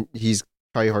welcome and he's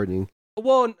try hardening.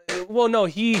 Well, no,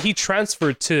 he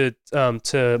transferred to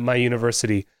my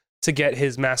university to get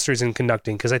his master's in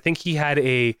conducting because I think he had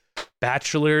a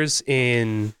bachelor's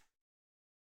in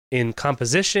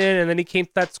composition and then he came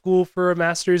to that school for a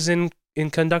master's in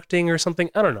conducting or something.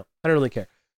 I don't know. I don't really care.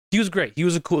 He was great. He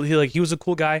was a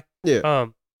cool guy. Yeah.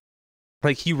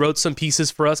 Like he wrote some pieces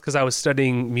for us because I was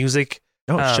studying music.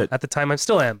 Shit. At the time, I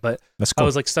still am, but That's cool. I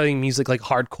was like studying music like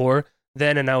hardcore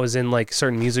then, and I was in like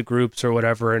certain music groups or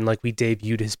whatever, and like we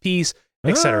debuted his piece,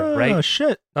 etc. Right? Oh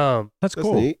shit. That's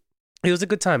cool. Neat. It was a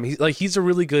good time. He's a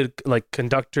really good like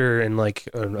conductor and like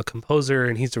a composer,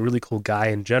 and he's a really cool guy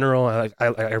in general. I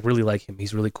really like him.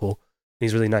 He's really cool.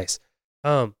 He's really nice.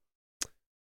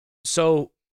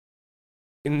 So,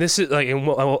 and this is like,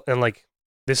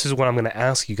 this is what I'm gonna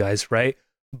ask you guys, right?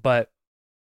 But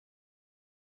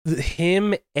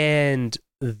him and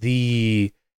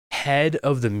the head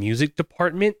of the music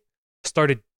department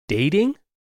started dating.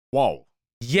 Whoa.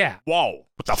 Yeah. Whoa.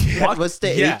 What the fuck? What's the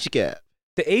age gap?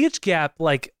 The age gap,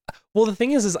 like, well, the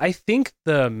thing is I think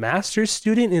the master's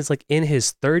student is like in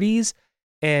his 30s,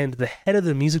 and the head of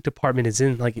the music department is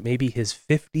in like maybe his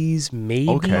 50s, maybe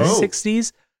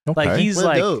 60s. Okay. Like he's One of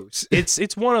like, those.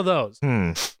 it's one of those.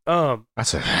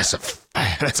 That's a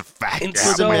fact. And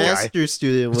So so- the master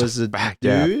student was a fact,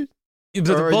 yeah. dude.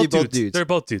 They're Or are both they both dudes. dudes? They're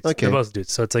both dudes. Okay. They're both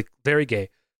dudes. So it's like very gay.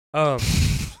 But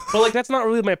like that's not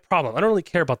really my problem. I don't really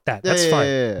care about that. That's fine.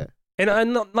 Yeah. And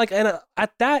I'm not like, and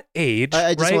at that age,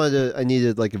 I just right? I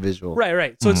needed like a visual.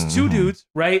 Right. So it's two Mhm. dudes,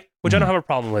 right? Which I don't Mhm. have a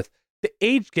problem with. The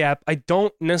age gap, I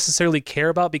don't necessarily care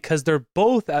about because they're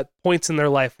both at points in their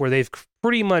life where they've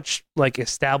pretty much like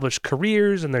established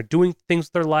careers and they're doing things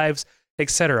with their lives,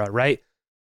 etc. Right?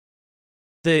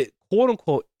 The quote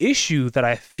unquote issue that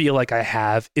I feel like I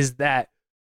have is that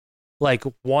like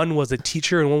one was a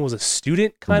teacher and one was a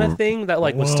student kind of thing that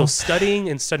like was still studying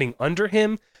and studying under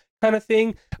him kind of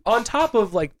thing. On top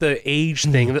of like the age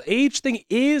thing, the age thing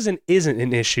is and isn't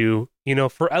an issue,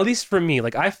 for at least for me.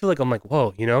 Like I feel like I'm like,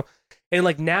 whoa, and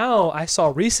like now I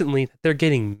saw recently that they're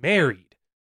getting married,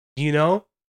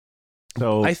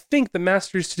 So I think the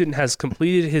master's student has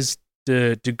completed his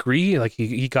degree. Like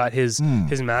he got his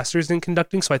master's in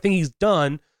conducting. So I think he's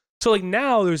done. So like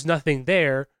now there's nothing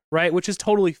there, right? Which is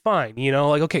totally fine,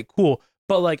 like, okay, cool.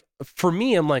 But like for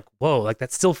me, I'm like, whoa, like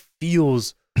that still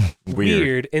feels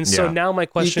weird. And so Yeah. now my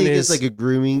question Do you think is it's like a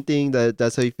grooming thing?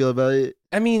 That's how you feel about it?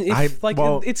 I mean,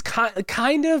 it's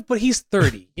kind of, but he's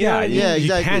 30. You know what I mean? Yeah, you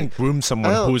exactly. can't groom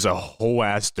someone Oh. who's a whole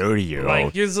ass 30-year-old.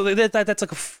 Like that's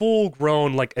like a full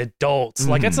grown like adult.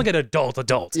 Like that's like an adult.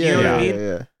 Yeah, You know what I yeah, mean?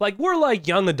 yeah. Like we're like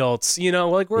young adults.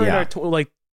 Like we're in Yeah. our like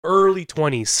early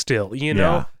 20s still.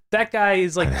 Yeah. That guy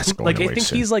is like That's going like I away think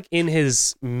soon. he's like in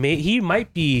his he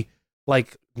might be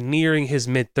like nearing his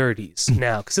mid 30s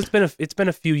now, because it's been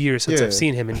a few years since I've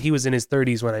seen him, and he was in his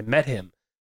 30s when I met him.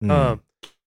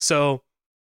 So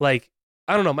like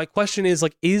I don't know. My question is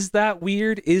like, is that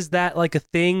weird? Is that like a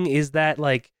thing? Is that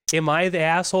like, am I the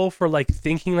asshole for like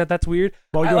thinking that that's weird?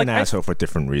 Well, you're an asshole for a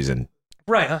different reason.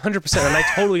 Right, 100%, and I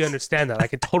totally understand that. I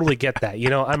can totally get that. You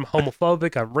know, I'm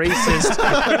homophobic. I'm racist.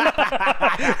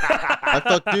 I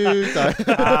fuck dudes. I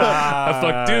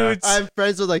fuck dudes. I'm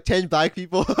friends with like 10 black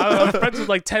people. I'm friends with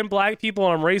like 10 black people,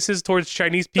 and I'm racist towards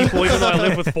Chinese people, even though I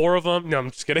live with 4 of them. No, I'm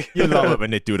just kidding. You love it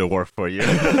when they do the work for you.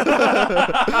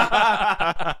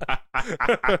 I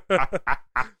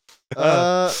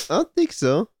don't think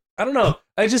so. I don't know.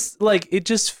 I just like it.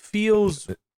 Just feels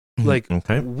like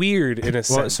weird in a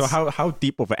sense. So how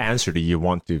deep of an answer do you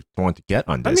want to get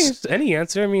on this? I mean, any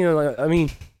answer. I mean,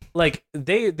 like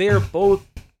they are both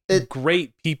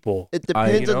great people. It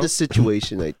depends on the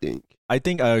situation, I think. I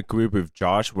think I agree with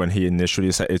Josh when he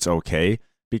initially said it's okay,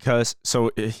 because so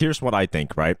here's what I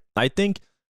think, right? I think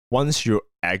once you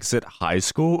exit high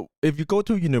school, if you go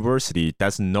to university,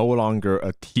 that's no longer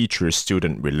a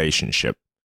teacher-student relationship.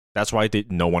 That's why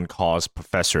no one calls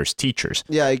professors teachers.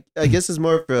 Yeah, I guess it's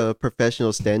more of a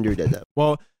professional standard at that.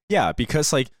 Well, yeah,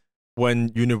 because like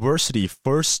when university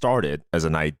first started as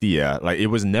an idea, like it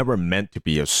was never meant to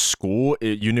be a school.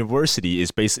 University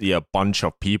is basically a bunch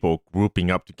of people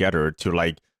grouping up together to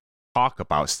like talk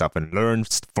about stuff and learn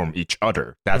from each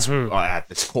other. That's at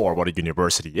its core what a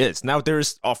university is. Now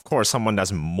there's of course someone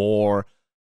that's more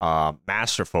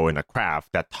masterful in a craft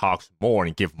that talks more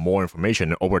and give more information.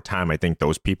 And over time, I think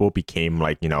those people became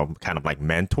like, you know, kind of like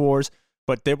mentors,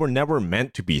 but they were never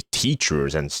meant to be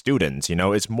teachers and students. You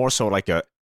know, it's more so like a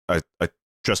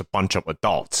just a bunch of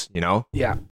adults. You know.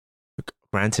 Yeah.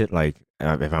 Granted, like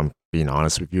if I'm being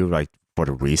honest with you, like for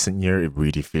the recent year, it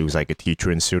really feels like a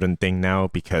teacher and student thing now,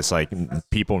 because like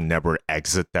people never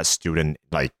exit that student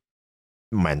like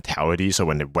mentality. So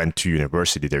when they went to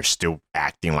university, they're still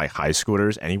acting like high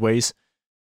schoolers anyways.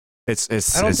 I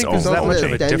don't think there's that much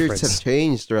of a standards difference. have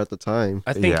changed throughout the time.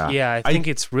 I think I think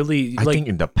it's really I think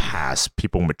in the past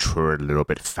people matured a little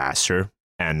bit faster,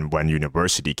 and when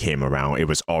university came around, it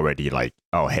was already like,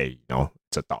 oh hey, you know,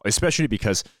 it's adult. Especially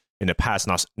because in the past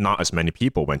not as many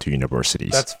people went to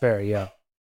universities. That's fair, yeah.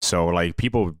 So like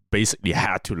people basically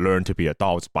had to learn to be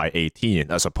adults by 18,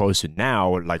 as opposed to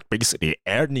now, like basically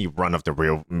any run of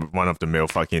the mill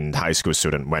fucking high school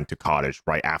student went to college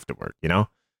right afterward, you know?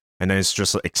 And then it's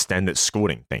just an extended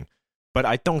schooling thing. But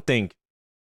I don't think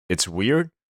it's weird.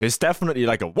 It's definitely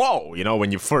like a whoa, you know,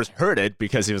 when you first heard it,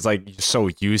 because it was like you're so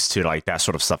used to like that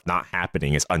sort of stuff not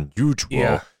happening. It's unusual.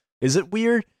 Yeah. Is it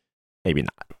weird? Maybe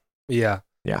not. Yeah.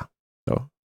 Yeah.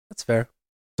 So that's fair.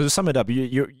 So to sum it up,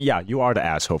 you are the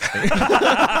asshole.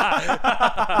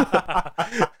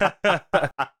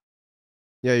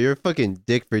 Yeah, you're a fucking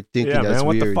dick for thinking yeah, that's man,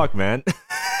 what weird. The fuck, man?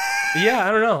 Yeah,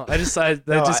 I don't know. I just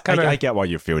kind of I get why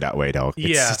you feel that way though.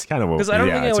 It's kind of because I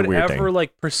don't think I would ever thing.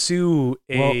 like pursue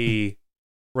a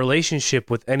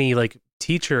relationship with any like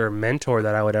teacher or mentor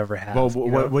that I would ever have. Well,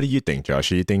 what do you think, Josh?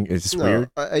 Do you think it's weird?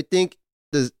 I think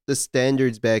the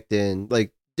standards back then,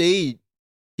 like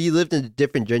he lived in a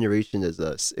different generation as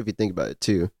us, if you think about it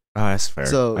too. Oh, that's fair.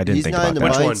 So I didn't he's think not about in the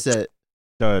that.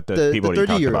 mindset. The people you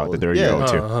talked about, the 30-year-old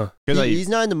too. He's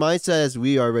not in the mindset as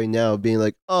we are right now, being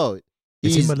like, oh,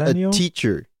 Is he he's millennial? a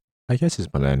teacher. I guess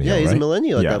he's millennial. Yeah, he's right? a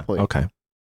millennial at that point. Okay.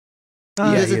 He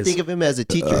doesn't think of him as a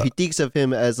teacher. He thinks of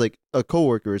him as like a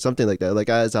coworker or something like that, like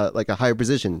as a higher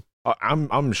position.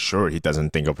 I'm sure he doesn't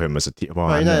think of him as a teacher. Well,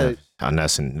 Right,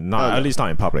 at least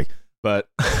not in public. But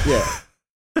yeah.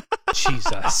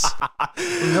 Jesus.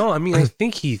 No, I mean I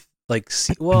think he like he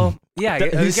sees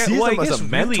him as a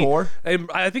mentor.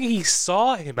 I think he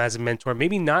saw him as a mentor.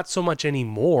 Maybe not so much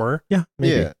anymore. Yeah,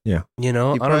 maybe. Yeah. You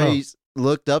know, He I don't know. probably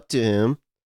looked up to him,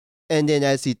 and then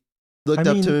as he looked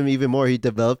up to him even more, he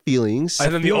developed feelings.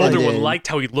 And then the older one liked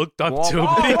how he looked up to him.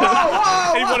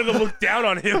 And he wanted to look down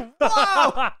on him.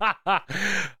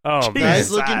 Oh, man.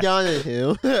 Guys looking down at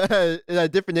him at a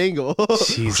different angle.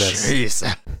 Jesus.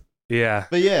 Yeah.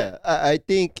 But yeah, I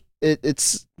think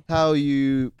it's how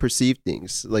you perceive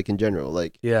things, like in general.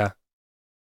 Like, yeah.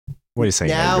 What are you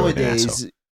saying?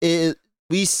 Nowadays,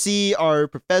 we see our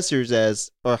professors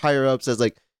or higher ups as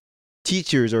like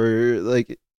teachers or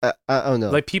like I don't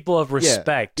know, like people of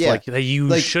respect. Yeah. Like that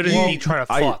you shouldn't be trying to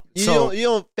fuck. You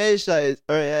don't fetishize,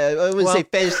 or I wouldn't say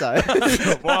fetishize.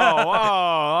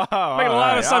 whoa. Making a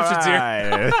lot of assumptions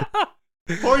here.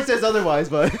 Porn says otherwise,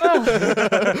 but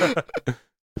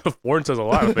Warren says a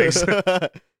lot of things.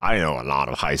 I know a lot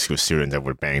of high school students that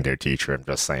would bang their teacher. I'm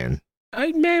just saying.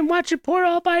 Man, watch your porn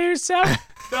all by yourself.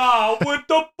 Nah, with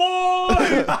the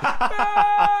boys.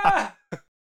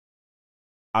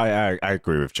 I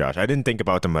agree with Josh. I didn't think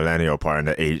about the millennial part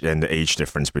and the age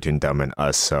difference between them and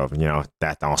us. So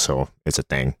that also is a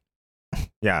thing.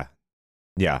 Yeah.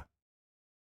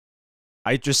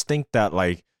 I just think that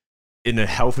like in a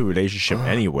healthy relationship,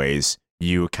 anyways,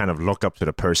 you kind of look up to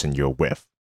the person you're with.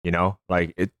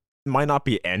 Like it might not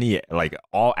be any like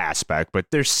all aspect, but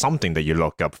there's something that you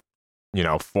look up,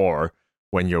 for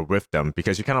when you're with them,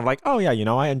 because you're kind of like, oh yeah,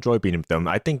 I enjoy being with them.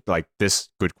 I think like this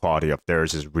good quality of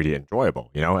theirs is really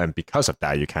enjoyable, and because of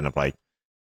that, you kind of like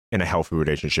in a healthy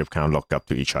relationship kind of look up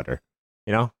to each other,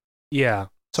 Yeah.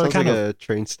 So Sounds kind like of a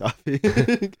train stopping.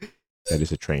 that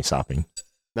is a train stopping.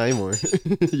 Not anymore.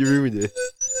 You ruined it.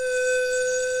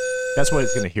 That's what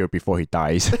he's gonna hear before he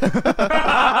dies.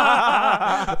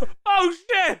 Oh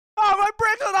shit! Oh, my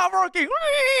brakes are not working.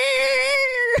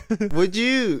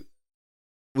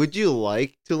 Would you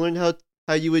like to learn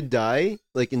how you would die?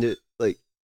 Like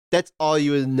that's all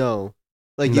you would know.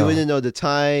 Like you No. wouldn't know the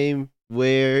time,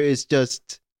 where, it's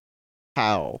just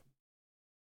how.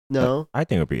 No? I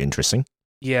think it would be interesting.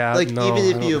 Yeah. Like no, even I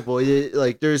if don't- you avoid it,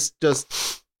 like there's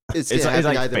just it's It's gonna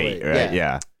like happen either fate, way. right?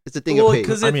 Yeah. It's a thing well, of fate.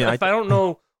 because I if, mean, if I don't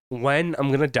know when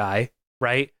I'm gonna die,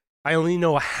 right? I only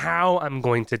know how I'm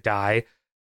going to die.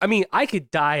 I mean, I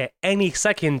could die at any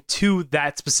second to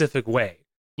that specific way.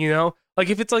 Like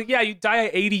if it's like, yeah, you die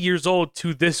at 80 years old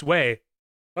to this way,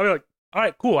 I'll be like, all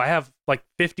right, cool. I have like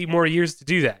 50 more years to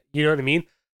do that. You know what I mean?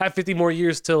 I have 50 more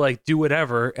years to like do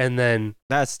whatever, and then.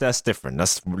 That's different.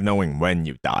 That's knowing when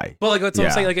you die. But like that's what I'm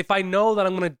Yeah. saying. Like if I know that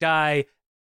I'm gonna die,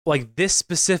 like this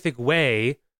specific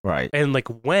way, Right. and like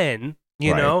when,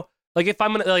 Right. like if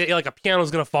I'm gonna like a piano's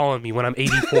gonna fall on me when I'm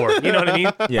 84, you know what I mean?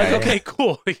 Yeah, Like, yeah. okay,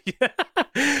 cool.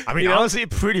 I mean, honestly,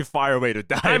 pretty far away to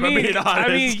die. I if I'm being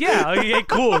honest. yeah, okay,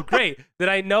 cool, great. That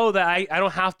I know that I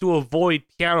don't have to avoid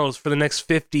pianos for the next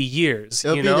 50 years.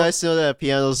 It'll be nice to know that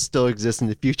pianos still exist in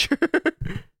the future.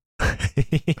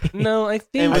 No, I And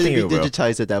think. would think it it be will.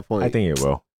 digitized at that point? I think it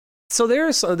will. So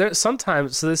there's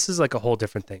sometimes. So this is like a whole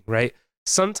different thing, right?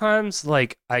 Sometimes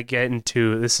like I get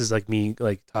into this is like me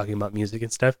like talking about music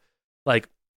and stuff. Like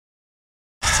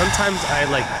sometimes I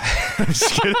like. This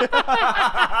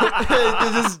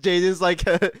is Jaden's like.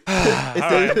 All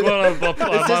right, well, It's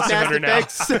Monster just Hunter now.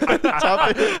 Mass Effect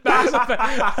topic. Mass Effect.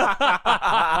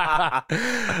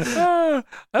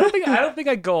 I don't think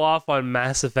I go off on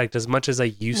Mass Effect as much as I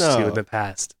used to No. in the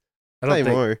past. I Not don't think.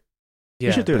 anymore. Yeah.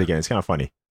 You should do it again. It's kind of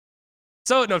funny.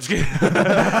 So no, I'm just kidding.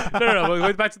 no.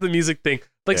 Going back to the music thing.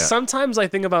 Like Yeah. sometimes I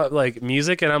think about like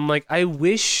music, and I'm like, I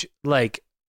wish like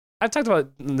I've talked about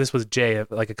this with Jay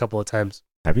like a couple of times.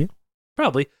 Have you?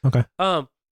 Probably. Okay.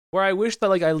 Where I wish that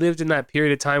like I lived in that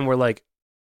period of time where like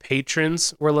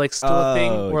patrons were like still a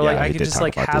thing, Oh, where like yeah, I we could did just talk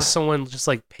like about have this. someone just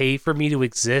like pay for me to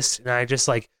exist, and I just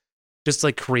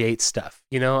create stuff.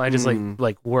 I just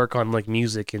like work on like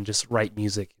music and just write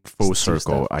music. And Full just do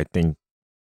circle. stuff.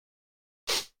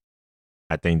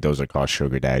 I think those are called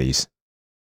sugar daddies.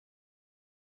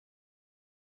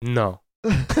 No. I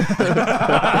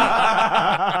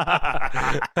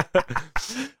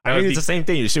mean, it's the same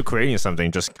thing. You're still creating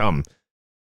something. Just come.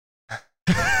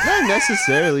 Not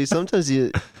necessarily. Sometimes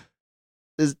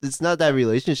it's not that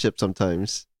relationship.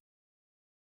 Sometimes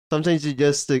you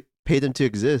just like, pay them to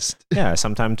exist. Yeah.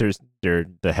 Sometimes they're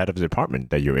the head of the department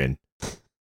that you're in.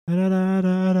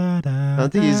 I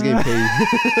don't think he's getting paid.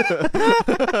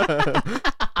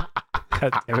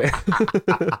 God damn it.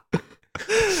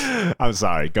 I'm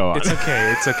sorry. Go on. It's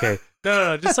okay. It's okay.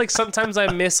 No. Just like sometimes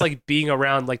I miss like being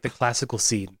around like the classical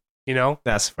scene.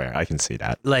 That's fair. I can see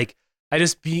that. Like I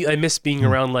miss being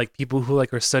around like people who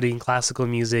like are studying classical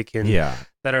music and Yeah.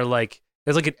 that are like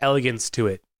there's like an elegance to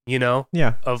it.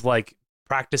 Yeah. Of like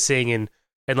practicing and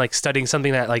like studying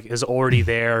something that like is already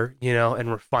there.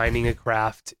 And refining a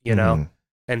craft. Mhm.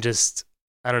 And just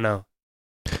I don't know.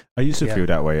 I used to Yeah. feel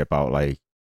that way about like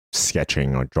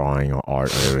sketching or drawing or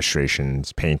art or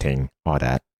illustrations, painting, all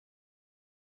that.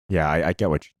 Yeah, I get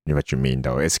what you mean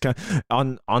though. It's kind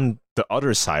on the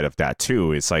other side of that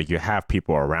too. It's like you have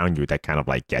people around you that kind of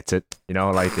like gets it.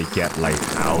 Like they get like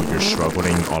how you're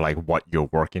struggling or like what you're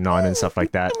working on and stuff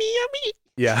like that.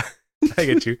 Yeah, I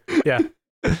get you. Yeah.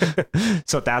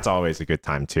 So that's always a good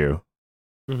time too.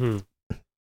 Mm-hmm.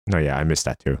 No, yeah, I miss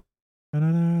that too. I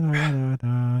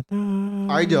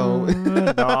don't.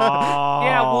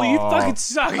 Yeah, well, you fucking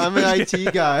suck. I'm an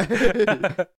IT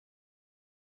guy.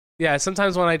 Yeah,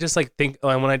 sometimes when I just like think,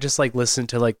 when I just like listen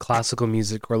to like classical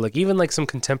music or like even like some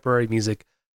contemporary music,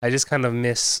 I just kind of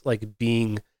miss like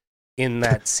being in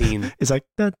that scene. It's like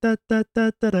da da da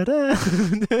da da da da,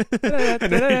 and then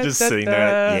you're just sitting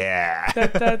there, yeah.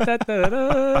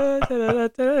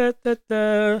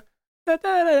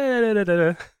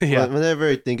 Yeah. Whenever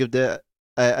I think of that,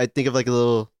 I think of like a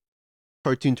little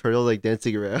cartoon turtle like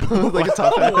dancing around, like a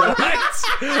top hat.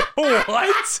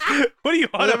 What? What are you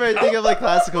on Whenever I think of like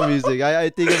classical music, I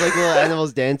think of like little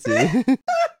animals dancing.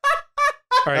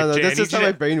 All right, I don't know, Jay, that's just how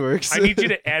my brain works. I need you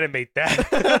to animate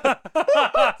that.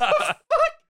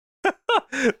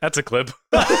 That's a clip.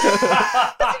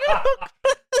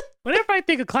 Whenever I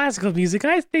think of classical music,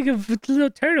 I think of little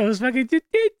turtles fucking. Wait,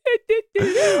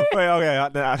 okay,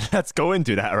 let's go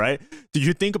into that, right? Do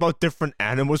you think about different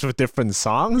animals with different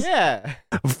songs? Yeah,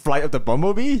 Flight of the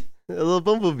Bumblebee? a little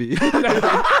bumblebee.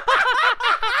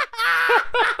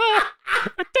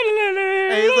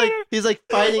 And he's like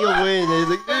fighting a wind. And he's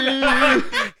like,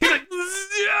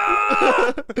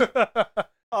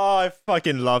 Oh, I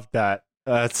fucking love that.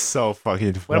 That's so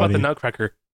fucking funny. What about the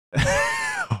Nutcracker?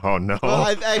 Oh no. well,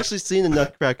 I've actually seen a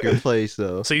Nutcracker play,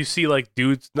 so So you see like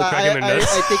dudes cracking their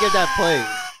nuts. I think of that play.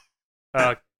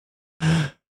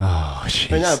 Oh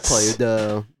shit. Or not play,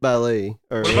 the ballet.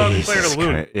 Or What about Claire de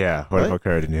Lune? Yeah, what about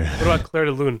Claire de Lune? What about Claire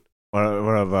de Lune? What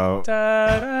about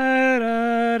I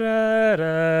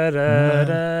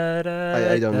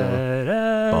don't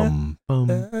know. bum,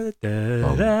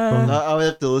 I would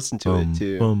have to listen to it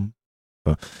too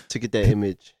to get that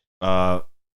image.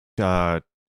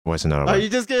 What's another Are one? you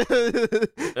just gonna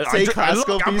say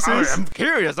classical pieces? I'm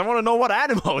curious. I want to know what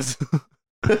animals.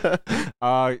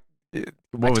 I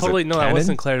totally know that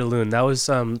wasn't Claire de Lune. That was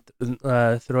Troy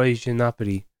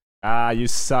Ginopoli. You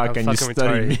suck and you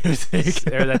study music.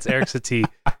 That's Eric Satie.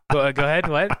 Go ahead.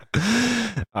 What?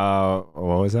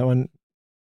 What was that one?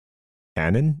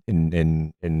 Canon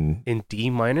in D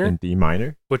minor. In D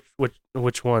minor.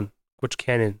 Which one? Which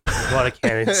canon? There's a lot of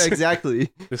canons.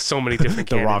 Exactly. There's so many different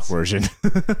The canons. rock version.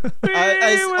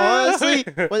 I honestly,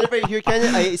 whenever I hear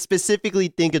canon, I specifically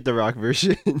think of the rock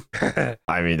version.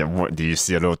 I mean, what, do you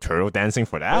see a little turtle dancing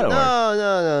for that?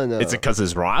 No. It's because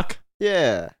it's rock?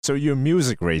 Yeah. So you're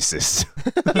music racist.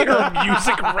 You're a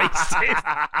music racist.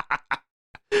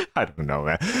 I don't know,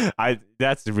 man.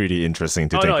 That's really interesting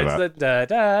to think about. It's the da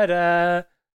da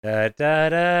da da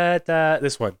da da.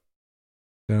 This one.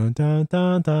 Dun, dun,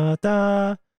 dun, dun,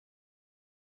 dun.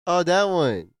 Oh, that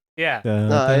one. Yeah.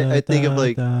 No, I think of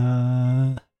like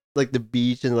the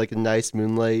beach and like a nice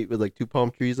moonlight with like two palm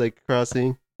trees like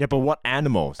crossing. Yeah, but what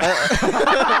animals? I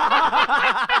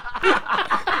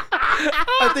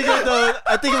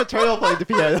think of a turtle playing the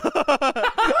piano.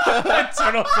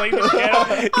 Turtle playing the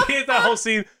piano. You get that whole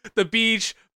scene: the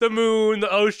beach, the moon, the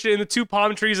ocean, the two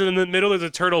palm trees, and in the middle there's a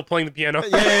turtle playing the piano.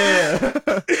 Yeah.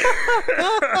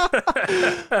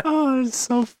 Oh, it's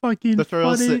so fucking The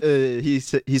turtle, funny.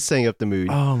 he's setting up the mood.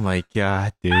 Oh my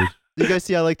god, dude. Do you guys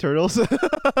see I like turtles?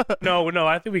 No,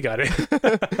 I think we got it.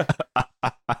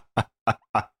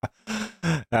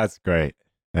 That's great.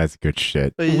 That's good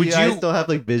shit. But you guys don't have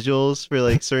like visuals for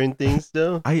like certain things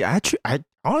though? I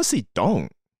honestly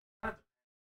don't.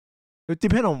 It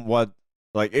depends on what,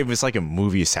 like if it's like a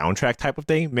movie soundtrack type of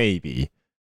thing, maybe.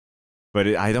 But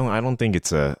I don't think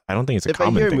it's a common thing for me. If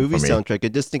I hear a movie soundtrack, I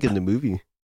just think of the movie.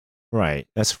 Right,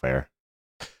 that's fair.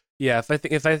 Yeah,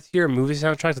 if I hear a movie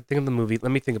soundtrack, I think of the movie.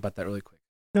 Let me think about that really quick.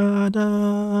 Da,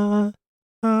 da,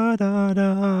 da, da,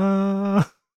 da.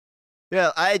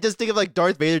 Yeah, I just think of like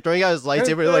Darth Vader throwing out his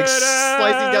lightsaber, like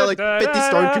slicing down like 50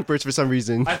 stormtroopers for some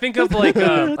reason. I think of like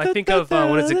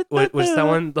what is it? What's that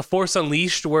one? The Force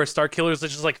Unleashed, where Starkiller is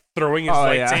just like throwing his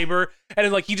lightsaber, and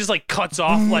then like he just like cuts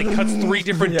 3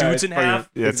 different dudes in half.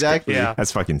 Yeah, exactly. Yeah,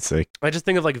 that's fucking sick. I just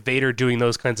think of like Vader doing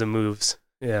those kinds of moves.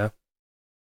 Yeah.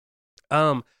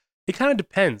 It kind of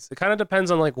depends. It kind of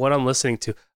depends on like what I'm listening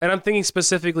to, and I'm thinking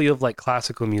specifically of like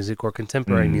classical music or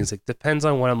contemporary music. Depends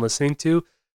on what I'm listening to.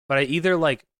 But I either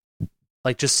like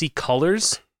just see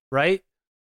colors, right?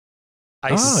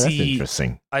 That's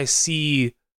interesting. I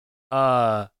see,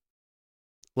 I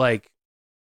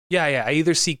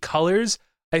either see colors.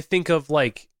 I think of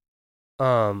like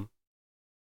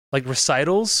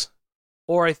recitals,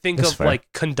 or I think That's of fair. like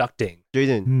conducting.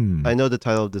 Jaden, I know the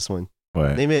title of this one.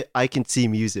 What? Name it I Can See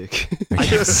Music. I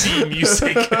can see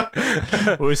music.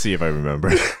 We'll see if I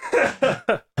remember.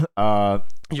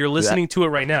 You're listening to it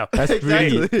right now. That's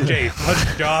Exactly. really Jay,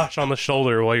 touch Josh on the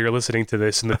shoulder while you're listening to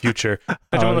this in the future.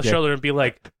 Touch him on the shoulder and be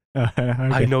like,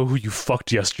 I know who you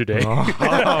fucked yesterday. Yeah.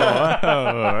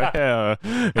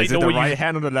 Is it the right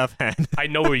hand or the left hand? I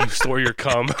know where you store your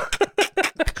cum.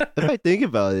 If I think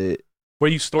about it, Where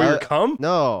you store your cum?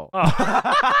 no. Oh.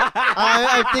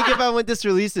 I think about when this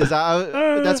releases.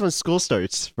 That's when school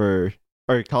starts for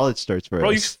or college starts for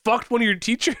Bro, you us. fucked one of your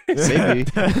teachers. Maybe.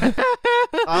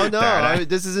 Oh no,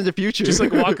 this is in the future. Just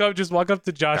like walk up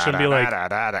to Josh and be like,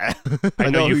 I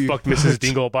know you fucked Mrs.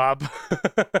 Dingle Bob.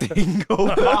 Dingle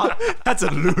Bob. That's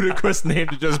a ludicrous name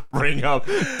to just bring up.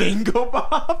 Dingle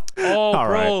Bob. Oh, All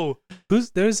bro.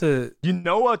 There's a You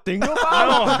know a Dingle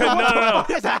Bob? No.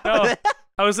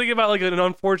 I was thinking about like an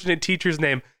unfortunate teacher's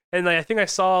name. And like, I think I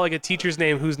saw like a teacher's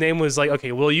name whose name was like,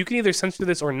 okay, well, you can either censor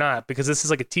this or not because this is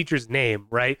like a teacher's name,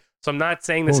 right? So I'm not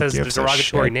saying this as a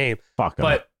derogatory name. Fuck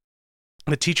but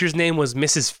the teacher's name was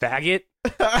Mrs. Faggot.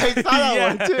 I saw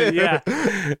that one too. Yeah.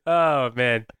 Oh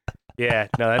man. Yeah.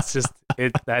 No, that's just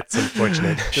it. That's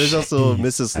unfortunate. There's also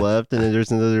Mrs. Left, and then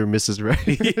there's another Mrs. Right.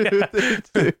 Yeah.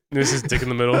 Mrs. Dick in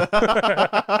the middle.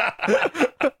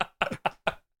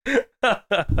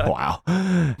 Wow,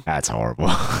 that's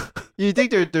horrible. You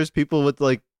think there's people with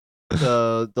like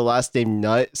the last name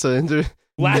Nut? So then there's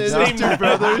Last name two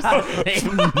brothers. Nut.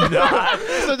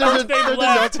 So they're the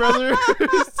Nut brothers.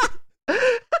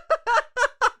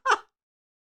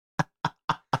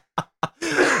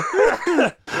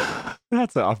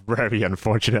 That's a very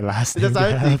unfortunate last name. That's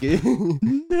what I'm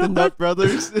thinking. The Nut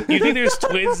brothers. You think there's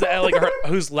twins that like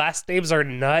whose last names are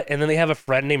Nut, and then they have a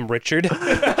friend named Richard?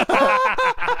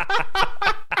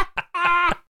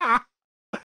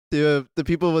 The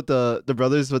people with the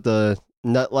brothers with the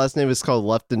Nut last name is called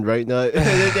Left and Right Nut, and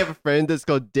then they have a friend that's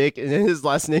called Dick, and then his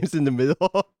last name's in the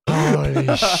middle.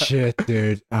 Holy shit,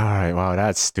 dude! All right, wow,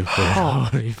 that's stupid.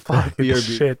 Holy fuck,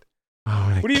 Shit.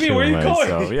 What do you mean? Where are you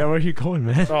going? Yeah, where are you going,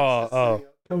 man? Oh.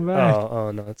 Come back.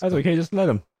 Oh no, That's okay. Just let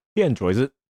him. He enjoys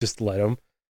it. Just let him.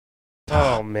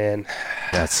 Oh man.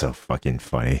 That's so fucking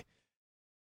funny.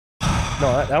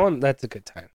 No, that one. That's a good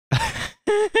time.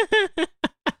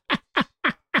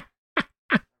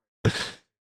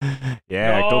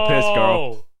 Yeah, go piss,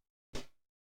 girl.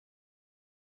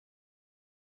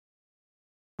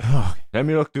 Let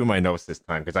me look through my notes this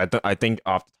time because I think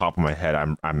off the top of my head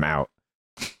I'm out.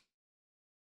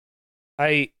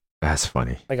 That's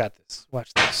funny. I got this.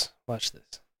 Watch this.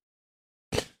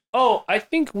 Oh, I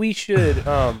think we should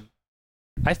learn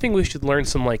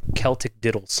some like Celtic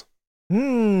diddles.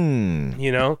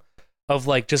 You know, of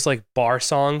like just like bar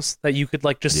songs that you could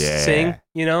like just sing.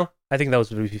 You know, I think that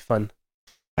would be fun.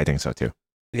 I think so too.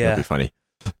 Yeah, that'd be funny.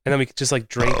 And then we could just like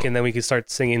drink, and then we could start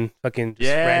singing fucking just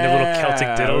random little Celtic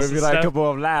diddles. We'd be like a couple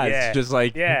of lads just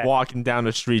like walking down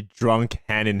the street drunk,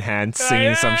 hand in hand,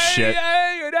 singing some shit.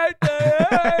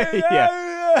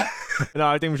 Yeah. No,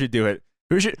 I think we should do it.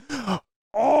 We should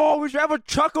have a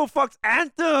Chucklefux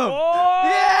anthem. Oh!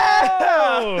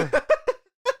 Yeah.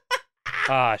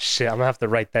 Ah, shit. I'm gonna have to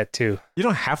write that too. You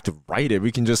don't have to write it.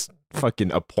 We can just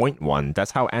fucking appoint one.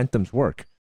 That's how anthems work.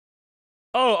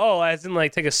 Oh, as in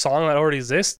like take a song that already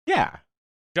exists? Yeah.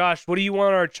 Josh, what do you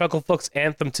want our Chucklefux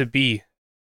anthem to be?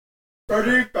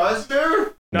 Freddy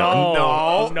Fazbear?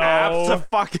 No,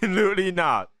 absolutely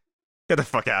not. Get the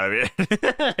fuck out of here.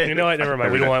 You know what? Never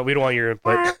mind. We don't want your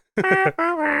input.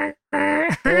 I'm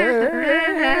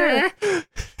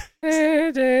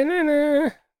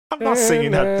not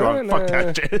singing that drunk. Fuck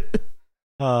that shit.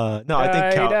 No,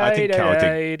 I think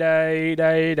Celtic.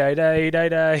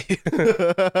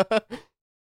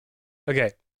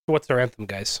 Okay, what's our anthem,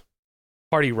 guys?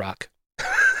 Party rock.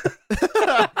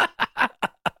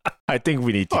 I think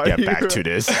we need to get back to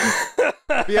this.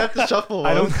 We have to shuffle.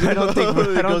 I don't think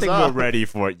we're ready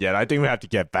for it yet. I think we have to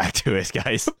get back to it,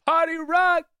 guys. Party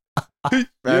rock.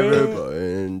 Everybody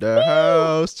in the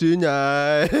house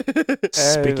tonight.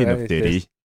 Speaking of Diddy,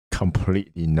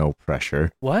 completely no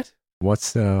pressure. What?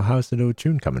 How's the little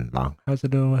tune coming along? How's the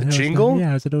little jingle?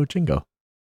 Yeah, how's the little jingle?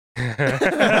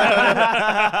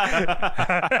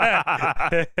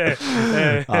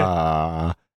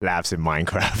 Laughs in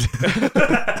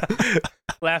Minecraft.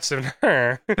 Laughs in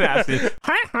her. Laughs in.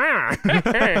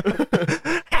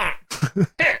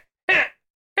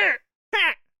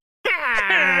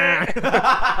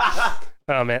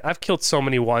 Oh man, I've killed so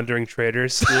many wandering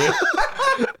traders.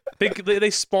 They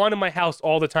spawn in my house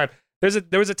all the time.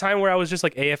 There was a time where I was just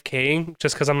like AFKing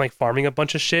just because I'm like farming a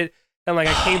bunch of shit. And like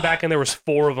I came back and there was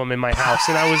 4 of them in my house,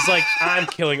 and I was like, I'm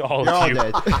killing all of you.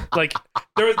 Like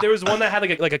there was one that had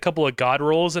like a couple of god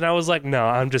rolls, and I was like, no,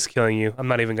 I'm just killing you. I'm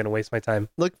not even gonna waste my time.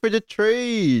 Look for the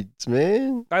trades,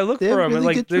 man. I look for them, really and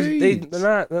like they're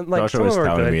not like Joshua was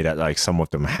telling me that like some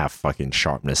of them have fucking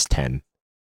sharpness 10.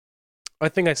 I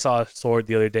think I saw a sword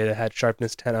the other day that had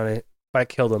sharpness 10 on it, but I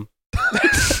killed him.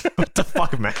 What the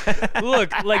fuck, man?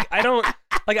 Look, like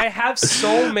I have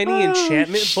so many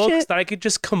enchantment books that I could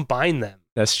just combine them.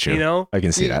 That's true. You know, I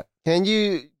can see that. Can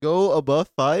you go above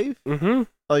 5? Mm-hmm.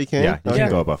 Oh, you can. Yeah, you can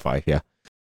go above 5. Yeah.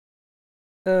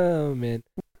 Oh man.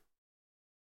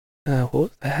 I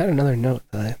had another note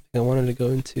that I think I wanted to go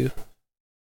into.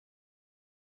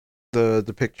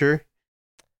 The picture.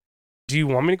 Do you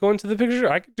want me to go into the picture?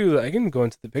 I could do that. I can go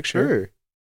into the picture.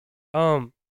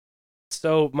 Sure.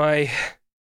 So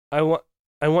I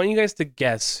want you guys to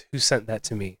guess who sent that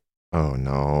to me. Oh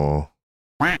no.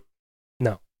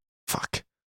 No. Fuck.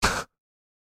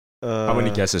 How many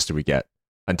guesses do we get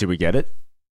until we get it?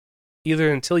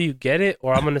 Either until you get it,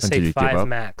 or I'm gonna say 5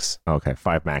 max. Okay,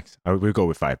 5 max. We'll go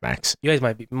with 5 max. You guys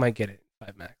might get it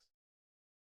 5 max.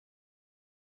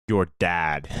 Your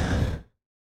dad.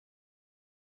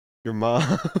 Your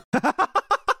mom.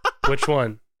 Which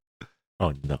one?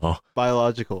 Oh no.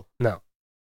 Biological. No.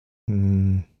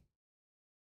 Mm.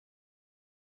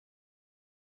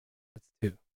 That's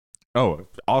 2. Oh,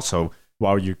 also,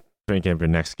 while you thinking of your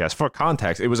next guess, for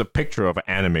context, it was a picture of an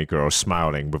anime girl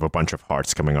smiling with a bunch of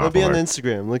hearts coming off It'll of be her. on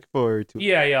Instagram. Look forward to it.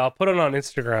 Yeah, I'll put it on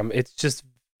Instagram. It's just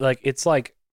it's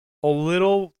like a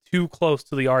little too close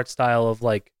to the art style of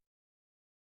like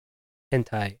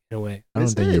hentai in a way. I don't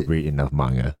think you read enough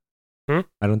manga. I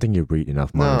don't think you read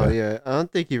enough manga. No, yeah, I don't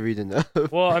think you read enough.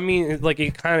 Well, I mean,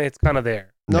 it's kind of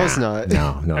there. No, it's not.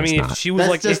 No, I mean, it's if she was That's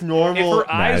like just if normal. her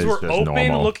eyes is were just open,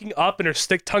 normal. looking up, and her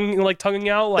stick tonguing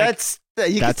out, like You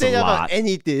can That's say a that lot. about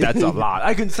anything. That's a lot.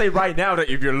 I can say right now that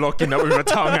if you're looking up with your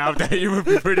tongue out, that you would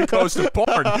be pretty close to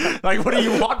porn. Like, what do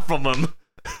you want from him?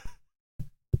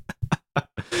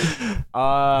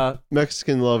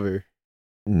 Mexican lover.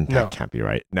 No. That can't be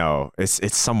right. No, it's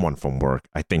someone from work.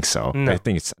 I think so. No. I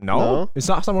think it's No? It's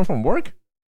not someone from work.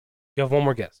 you have one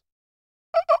more guess.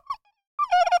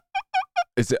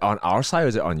 Is it on our side or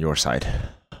is it on your side?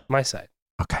 My side.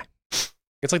 Okay.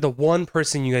 It's like the one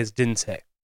person you guys didn't say.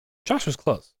 Josh was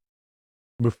close.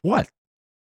 With what?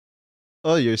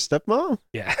 Oh, your stepmom?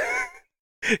 Yeah.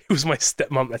 It was my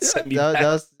stepmom that sent me that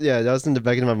that. was in the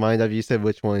back of my mind after you said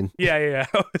which one. Yeah.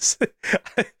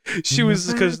 She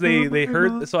was because they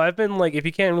heard. So I've been like, if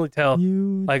you can't really tell,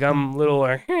 like I'm a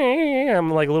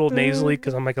little nasally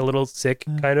because I'm like a little sick,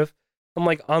 kind of. I'm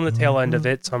like on the tail end of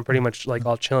it, so I'm pretty much like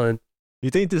all chilling. You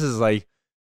think this is like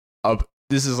oh,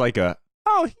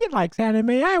 he likes anime,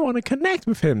 I want to connect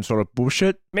with him sort of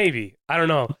bullshit? Maybe, I don't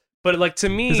know, but like to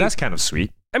me, Because that's kind of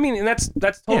sweet. I mean, and that's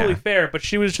totally Yeah. fair. But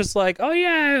she was just like, oh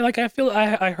yeah, like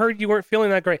I heard you weren't feeling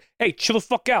that great. Hey, chill the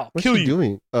fuck out, What's kill she you.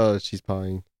 doing? Oh, she's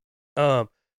pawing.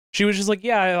 She was just like,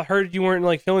 yeah, I heard you weren't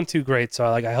like feeling too great, so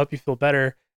I hope you feel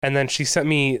better. And then she sent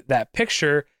me that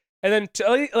picture, and then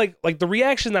like the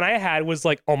reaction that I had was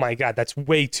like, oh my god, that's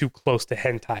way too close to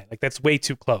hentai. Like that's way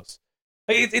too close.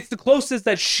 Like, it's the closest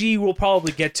that she will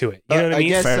probably get to it. You know what I mean? I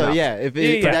guess Fair so. enough. Yeah. If Yeah,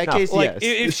 in yeah. that case, Like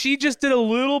yes. if she just did a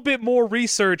little bit more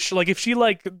research, like if she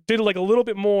like did like a little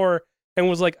bit more and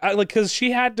was like, because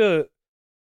she had to.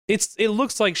 It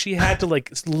looks like she had to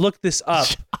like look this up,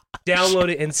 download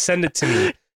it, and send it to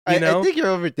me. You know? I think you're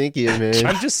overthinking it, man.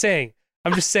 I'm just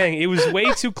saying it was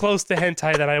way too close to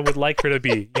hentai that I would like her to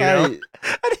be. You know?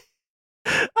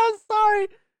 I'm sorry.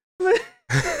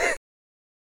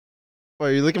 Why,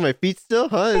 are you looking at my feet still?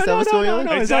 Huh? Is that what's going on?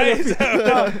 no, It's it's not-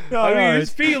 not it's- no, I no, mean, no, his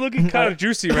feet are looking kind of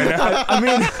juicy right now. I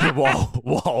mean,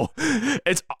 whoa.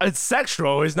 It's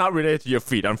sexual. It's not related to your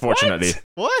feet, unfortunately.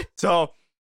 What? So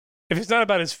If it's not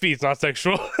about his feet, it's not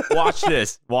sexual. watch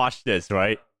this,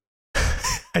 right?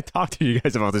 I talked to you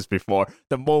guys about this before.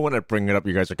 The moment I bring it up,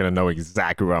 you guys are gonna know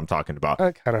exactly what I'm talking about.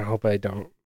 I kind of hope I don't.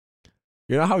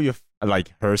 You know how you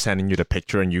like her sending you the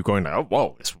picture and you going like, oh,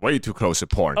 whoa, it's way too close to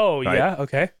porn. Oh right? yeah,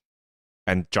 okay.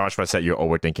 And Joshua said you're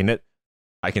overthinking it.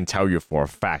 I can tell you for a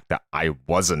fact that I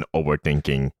wasn't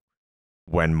overthinking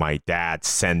when my dad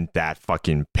sent that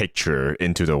fucking picture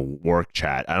into the work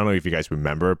chat. I don't know if you guys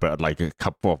remember, but like a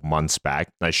couple of months back,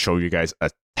 I showed you guys a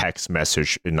text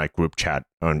message in like group chat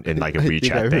in like a I think I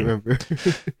WeChat thing. remember.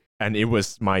 And it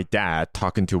was my dad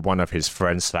talking to one of his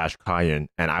friends / client,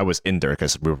 and I was in there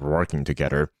because we were working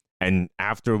together. And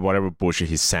after whatever bullshit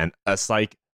he sent, it's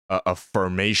like a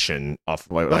affirmation of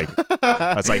like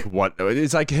it's like what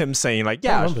it's like him saying like,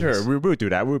 yeah, remember sure, this. we'll do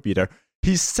that, we'll be there.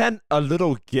 He sent a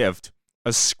little gift,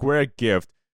 a square gift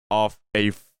of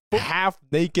a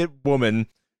half-naked woman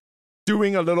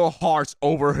doing a little hearts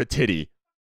over her titty.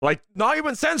 Like, not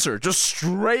even censored, just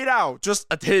straight out, just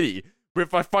a titty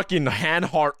with a fucking hand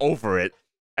heart over it.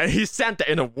 And he sent that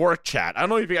in a work chat. I don't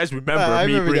know if you guys remember I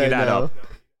me remember bringing that now. up.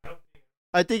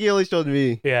 I think he only showed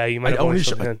me. Yeah, you might I have only only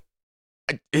show-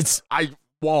 shown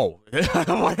Whoa.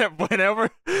 Whenever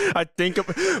I think of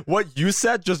what you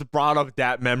said, just brought up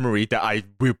that memory that I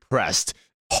repressed.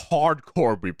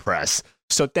 Hardcore repressed.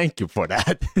 So thank you for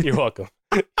that. You're welcome.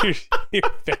 You're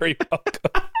very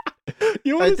welcome.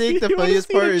 You wanna I think see- the you wanna funniest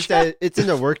see the part is chat? that it's in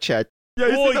the work chat. Yeah,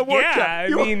 you Well, did the work yeah,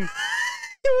 job. I mean,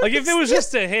 like if it was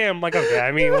just to him, like okay,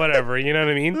 I mean, whatever, you know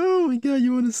what I mean? Oh my god,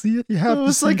 you want to see it? You have It to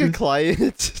was see like a this.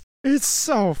 client. It's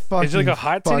so fucking Is it like a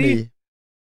hot funny. titty?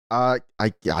 I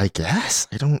guess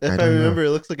I don't. If I don't know. remember,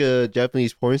 it looks like a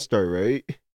Japanese porn star, right?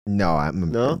 No,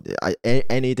 No?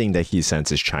 anything that he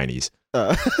sends is Chinese.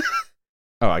 Uh,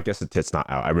 Oh, I guess the tit's not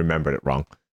out. I remembered it wrong.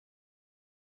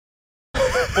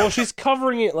 Well, she's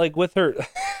covering it like with her.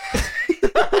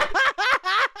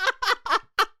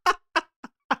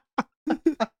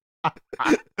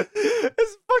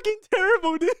 It's fucking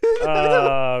terrible, dude.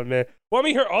 Oh man. Well, I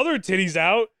mean, her other titty's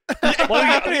out.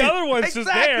 Well, the other one's just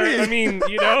there. I mean,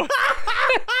 you know.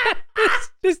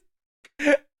 It's just.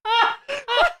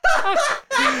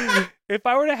 If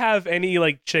I were to have any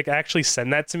like chick actually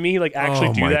send that to me, like actually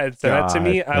Oh do my that and send that to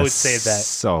me, God, I would that's save that.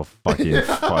 So fucking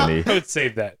funny. I would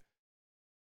save that.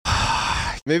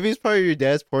 maybe it's part of your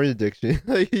dad's porn addiction.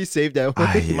 Like he saved that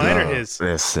one. Mine or his?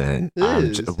 Listen, It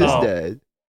is his Oh. dad.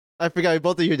 I forgot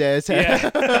both of your dads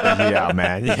had. yeah,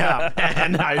 man. Yeah,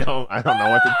 man. I don't know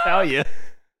what to tell you.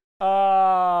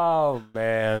 Oh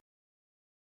man.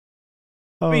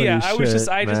 But yeah, I just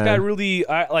got really,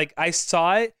 I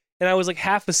saw it and I was like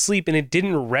half asleep and it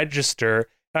didn't register.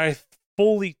 And I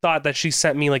fully thought that she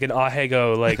sent me like an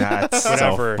ahego, like That's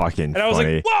whatever. so fucking and I was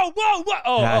funny. like, whoa.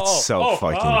 Oh, That's so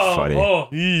fucking funny. Oh,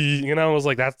 and I was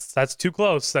like, that's too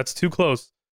close. That's too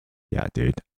close. Yeah,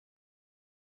 dude.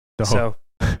 So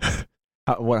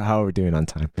How are we doing on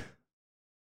time?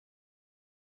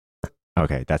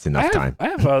 Okay, that's enough time. I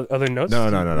have other notes. No.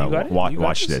 You got it? You got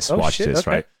Watch this. Oh, Watch shit, this,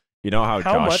 okay. right? You know how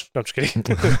How Josh. much? No, I'm just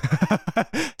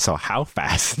kidding. So how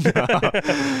fast?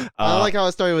 I like how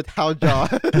it started with how Josh.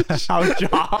 how Josh?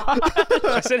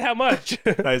 I said how much?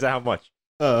 Is that how much?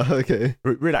 Oh, okay.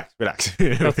 Relax.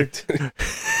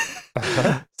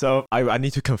 So I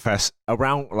need to confess,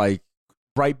 around like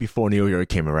right before New Year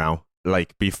came around,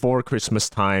 like before Christmas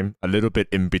time, a little bit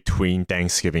in between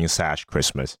Thanksgiving /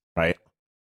 Christmas, right?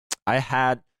 I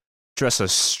had just a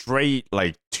straight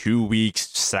like 2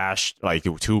 weeks / like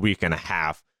 2 week and a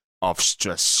half of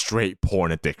just straight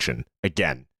porn addiction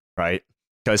again, right?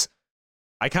 Because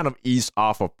I kind of eased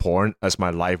off of porn as my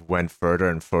life went further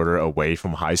and further away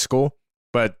from high school.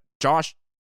 But Josh,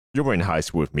 you were in high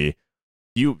school with me.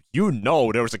 You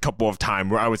know there was a couple of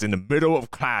times where I was in the middle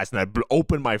of class and I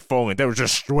opened my phone and there was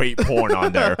just straight porn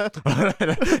on there.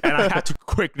 And I had to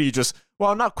quickly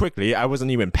not quickly, I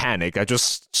wasn't even panicked. I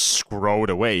just scrolled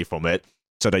away from it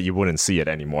so that you wouldn't see it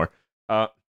anymore. I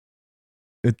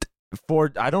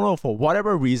don't know, for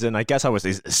whatever reason, I guess I was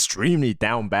extremely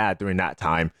down bad during that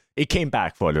time. It came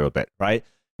back for a little bit, right?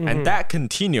 Mm-hmm. And that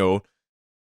continued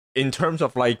in terms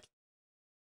of like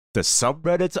the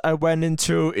subreddits I went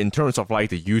into, in terms of like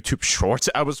the YouTube shorts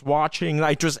I was watching,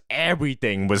 like just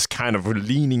everything was kind of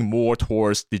leaning more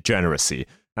towards degeneracy.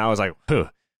 And I was like,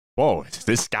 whoa,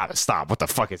 this gotta stop. What the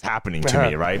fuck is happening to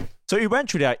me, right? So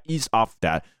eventually I eased off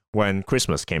that when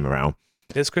Christmas came around.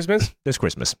 This Christmas? This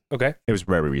Christmas. Okay. It was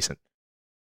very recent.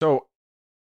 So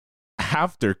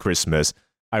after Christmas,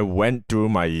 I went through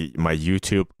my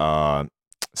YouTube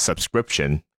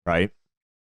subscription, right?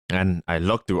 And I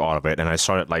looked through all of it and I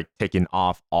started like taking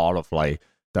off all of like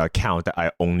the account that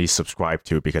I only subscribed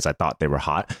to because I thought they were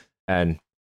hot. And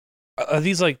are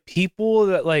these like people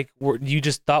that like you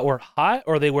just thought were hot,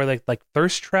 or they were like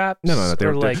thirst traps? no,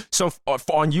 they're like so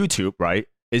on YouTube, right?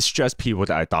 It's just people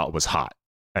that I thought was hot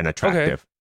and attractive,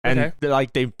 and Okay. they're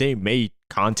like they made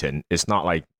content. It's not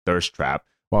like thirst trap.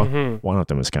 Well, one of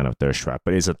them is kind of thirst trap,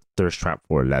 but it's a thirst trap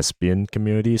for lesbian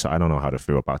community. So I don't know how to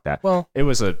feel about that. Well, it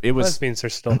was lesbians are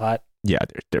still hot. yeah,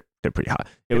 they're pretty hot.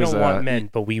 We don't want men,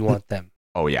 but we want them.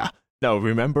 Oh yeah. No,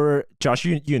 remember, Josh,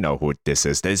 you know who this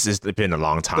is. This has been a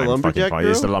long time. lumberjack Fucking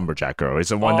It's the girl? lumberjack girl. It's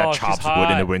the one Oh, that she's chops wood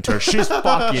hot. in the winter. She's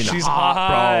fucking She's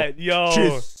hot, bro. Yo.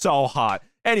 She's so hot.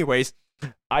 Anyways,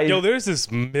 There's this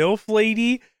MILF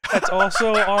lady that's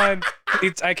also on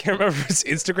I can't remember if it's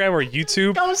Instagram or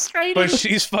YouTube. Go straight But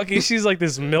she's like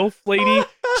this MILF lady.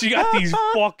 She got these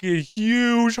fucking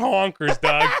huge honkers,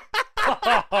 dog.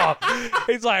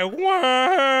 It's like,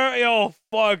 wah, yo,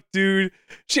 fuck, dude.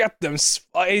 She got them.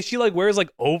 She like wears like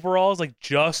overalls, like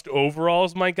just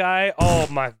overalls, my guy. Oh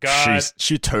my god.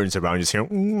 She turns around, you just hear.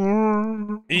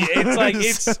 It's like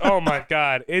oh my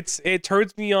god. It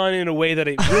turns me on in a way that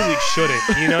it really shouldn't.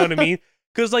 You know what I mean?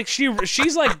 Because like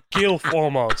she's like GILF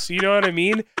almost. You know what I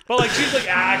mean? But like she's like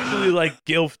actually like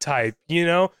GILF type. You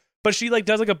know? But she like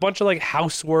does like a bunch of like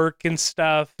housework and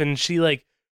stuff, and she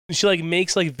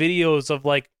makes like videos of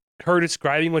like her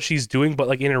describing what she's doing, but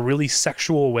like in a really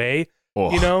sexual way.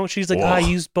 Oh, You know? She's like, I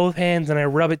use both hands and I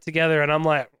rub it together, and I'm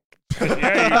like,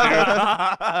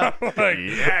 Yeah, you do. Like,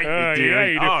 Yeah, you do. yeah,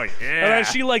 you do. Oh, yeah. And then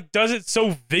she like does it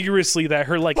so vigorously that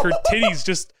her titties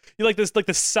just like this, like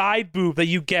the side boob that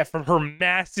you get from her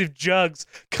massive jugs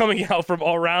coming out from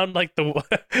all around like the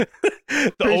Pretty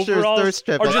sure it's overalls thirst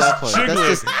trap are at just that point. jiggling.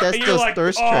 That's And you're just like,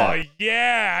 thirst oh trap.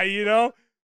 yeah, you know.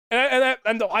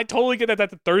 And I totally get that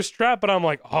that's a thirst trap, but I'm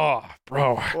like, oh,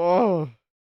 bro. Whoa.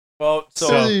 Well, so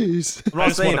Jeez. I'm I not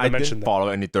just saying wanted to I mention didn't that. follow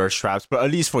any thirst traps, but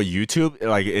at least for YouTube,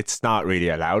 like it's not really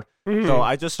allowed. Mhm. So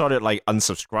I just started like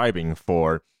unsubscribing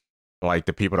for like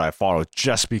the people that I follow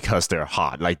just because they're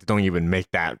hot. Like they don't even make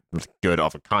that good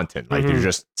of a content. Like they're Mhm.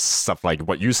 just stuff like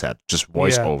what you said, just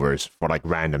voiceovers for like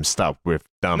random stuff with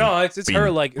them. No, it's being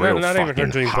her like real not even her fucking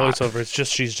doing hot. voiceover. It's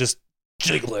just she's just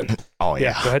jiggling. Oh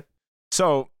Yeah, go ahead.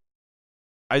 So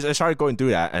I started going through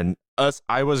that, and as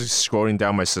I was scrolling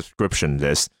down my subscription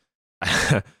list,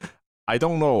 I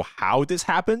don't know how this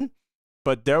happened,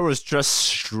 but there was just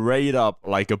straight up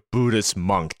like a Buddhist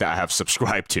monk that I have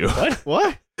subscribed to.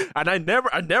 What? And I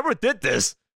never did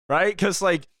this, right? Because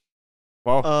like,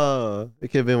 well, It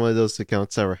could have been one of those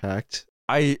accounts that were hacked.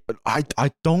 I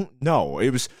don't know.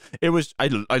 It was I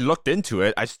looked into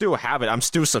it. I still have it. I'm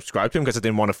still subscribed to him because I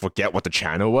didn't want to forget what the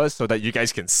channel was, so that you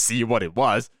guys can see what it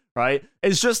was. Right?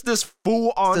 It's just this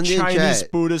full on Send it in Chinese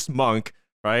chat. Buddhist monk.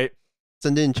 Right?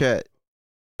 Send it in chat.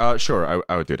 Sure.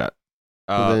 I would do that.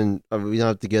 So then we don't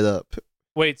have to get up.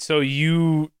 Wait, so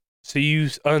you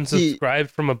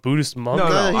unsubscribed from a Buddhist monk?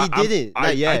 No, he I- didn't. I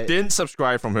Not yet. I didn't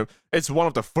subscribe from him. It's one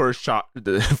of the first shot.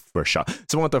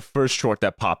 It's one of the first short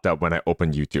that popped up when I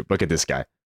opened YouTube. Look at this guy.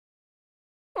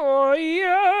 Oh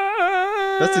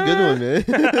yeah. That's a good one, man.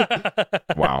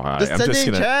 Wow. Just I'm send just it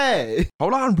in gonna chat.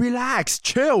 hold on, relax,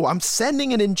 chill. I'm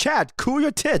sending it in chat. Cool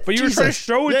your tit. But you were trying to Jesus.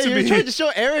 show it Yeah, to you're me. trying to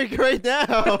show Eric right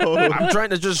now. I'm trying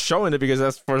to just showing it because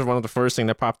that's one of the first thing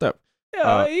that popped up.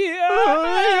 Oh,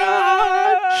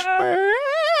 yeah.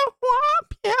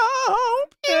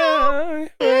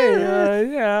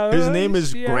 His name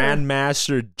is Yeah.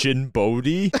 Grandmaster Jin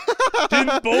Bodhi. Jin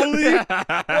Bodhi?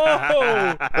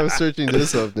 Whoa. I'm searching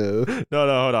this up now. No,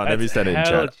 hold on. Let me send it in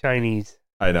hella chat. Chinese.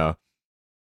 I know.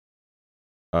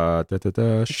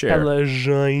 Share. Hella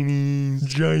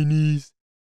Chinese. Chinese.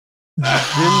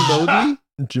 Jim Bodhi?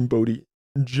 Jin Bodhi.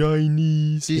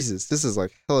 Chinese. Jesus, this is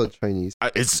like hella Chinese.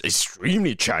 It's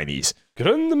extremely Chinese.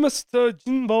 Grandmaster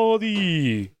Jin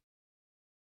Bodhi.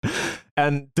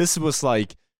 And this was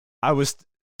like,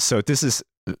 this is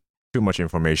too much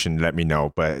information, let me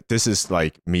know, but this is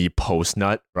like me post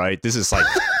nut, right? This is like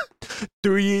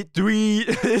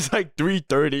it's like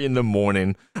 3:30 in the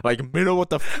morning, like middle of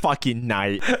the fucking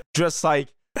night, just like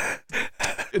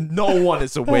no one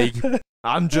is awake.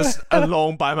 I'm just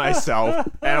alone by myself,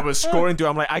 and I was scrolling through.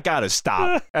 I'm like, I gotta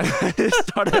stop, and I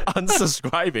started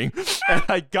unsubscribing, and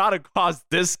I got across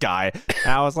this guy, and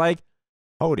I was like,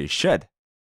 holy shit.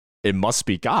 It must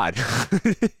be God.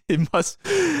 It must.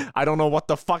 I don't know what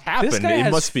the fuck happened. This guy it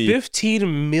has must be.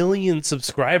 15 million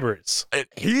subscribers.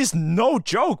 He's no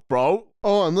joke, bro.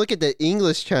 Oh, I'm looking at the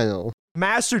English channel.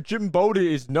 Master Jim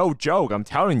Bodhi is no joke. I'm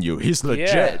telling you, he's legit.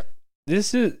 Yeah.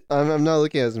 This is I'm not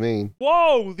looking at his main.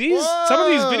 whoa. Some of these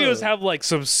Whoa. videos have like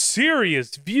some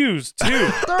serious views too.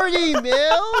 30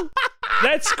 mil?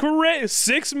 That's correct.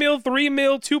 6 mil, 3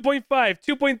 mil, 2.5,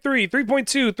 2.3,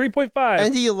 3.2, 3.5.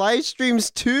 And he live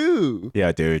streams too.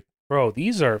 Yeah, dude. Bro,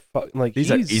 these are like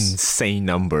These are insane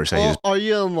numbers. Oh, are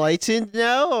you enlightened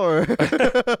now, or?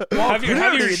 have your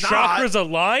clearly chakras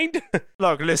aligned?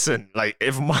 Look, listen. Like,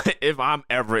 if I'm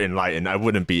ever enlightened, I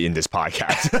wouldn't be in this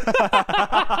podcast.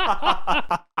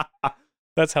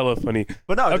 That's hella funny.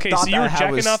 But no. Okay, so you were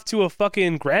jacking off to a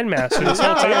fucking grandmaster this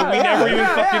whole time. We never even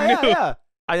fucking knew. Yeah.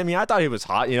 I mean, I thought he was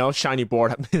hot. You know, shiny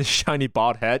bald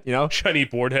head. You know, Shiny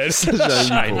board head.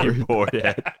 shiny bald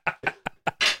head.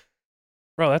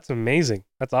 Bro, that's amazing.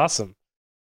 That's awesome.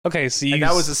 Okay, so you And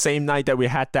that was the same night that we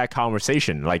had that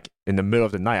conversation, like in the middle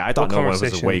of the night. I thought What no one was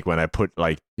conversation? awake when I put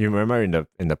like, you remember in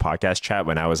the podcast chat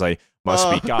when I was like, must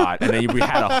be God, and then we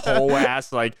had a whole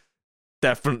ass like,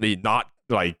 definitely not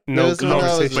like no This is when I was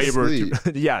conversation.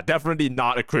 asleep. yeah, definitely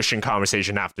not a Christian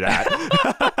conversation after that.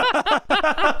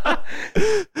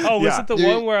 Oh, was Yeah. it the Dude.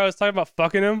 one where I was talking about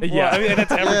fucking him? Well, Yeah. I mean,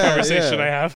 that's every Yeah, conversation yeah. I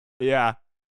have. Yeah.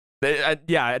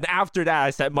 Yeah, and after that,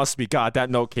 I said, must be God. That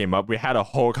note came up. We had a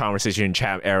whole conversation in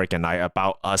chat, Eric and I,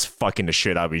 about us fucking the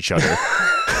shit out of each other.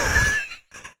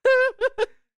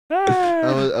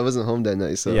 I wasn't home that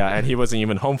night, so Yeah, and he wasn't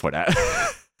even home for that.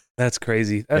 That's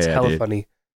crazy. That's Yeah, hella dude. funny.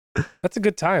 That's a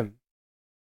good time.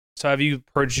 So have you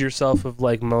purged yourself of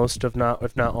like most, if not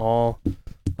all,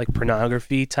 like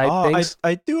pornography type things?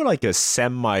 I do like a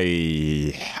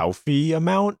semi-healthy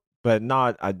amount, but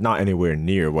not anywhere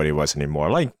near what it was anymore.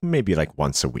 Like maybe like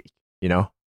once a week, you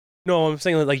know? No, I'm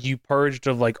saying like you purged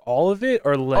of like all of it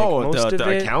or like most of the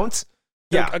it. accounts.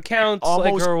 Like, accounts,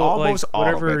 almost, like, or almost like all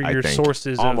whatever of it, your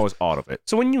sources. Almost all of it.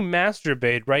 So when you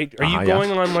masturbate, right? Are you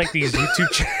going on like these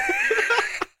YouTube channels?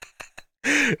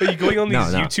 Are you going on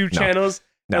these YouTube channels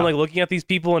and like looking at these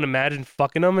people and imagine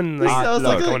fucking them and like sounds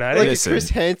going at like it? a Chris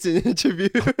Hansen interview.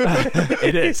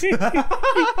 It is.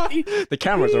 The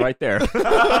cameras are right there.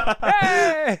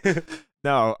 Hey!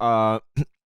 No,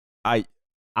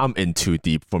 I'm in too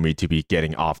deep for me to be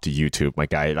getting off to YouTube, my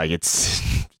guy. Like it's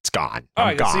gone. All I'm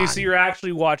right, gone. so you're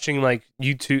actually watching like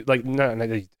YouTube, like no,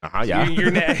 yeah.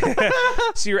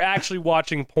 So you're actually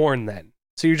watching porn then.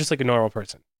 So you're just like a normal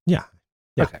person. Yeah.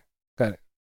 Okay, got it.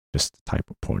 Just the type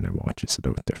of porn I watch is a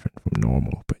little different from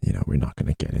normal, but we're not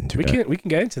gonna get into it. We can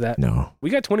get into that. No. We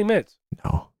got 20 minutes.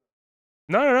 No.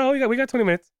 No. We got 20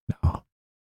 minutes. No.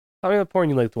 Tell me the porn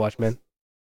you like to watch, man.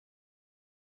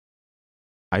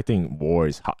 I think war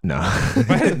is hot. No.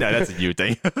 No, that's a you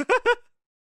thing.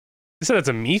 You said that's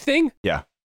a me thing? Yeah.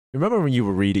 Remember when you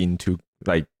were reading to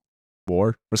like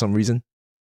war for some reason?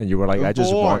 And you were like, I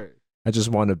just want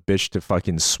a bitch to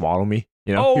fucking swallow me.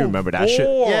 You know? You remember that shit?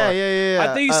 Yeah.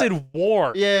 I think you said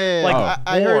war. Yeah. Like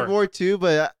I heard war too,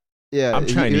 but I'm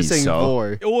Chinese, you're saying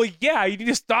war. Well, yeah, you need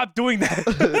to stop doing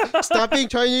that. Stop being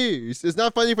Chinese. It's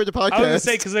not funny for the podcast. I was gonna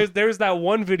say because there's that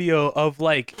one video of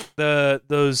like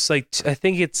those like I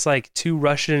think it's like two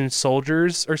Russian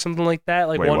soldiers or something like that,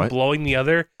 like one blowing the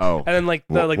other. Oh, and then like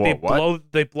they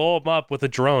blow them up with a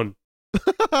drone.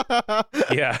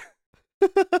 Yeah.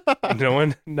 No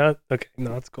one? No. Okay.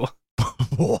 No, that's cool.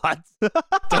 What?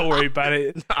 Don't worry about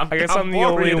it. I guess I'm the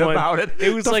only one. About it.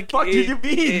 It was the like, fuck did you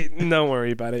mean? Don't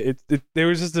worry about it. There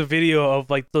was just a video of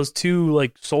like those two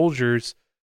like soldiers,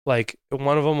 like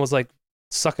one of them was like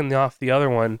sucking off the other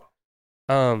one,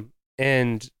 and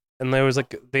there was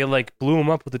like they like blew him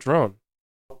up with a drone.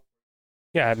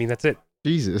 Yeah, I mean that's it.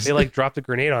 Jesus. They like dropped a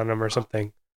grenade on him or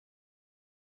something.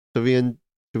 Should we end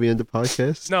the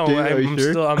podcast? No,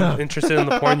 I'm interested in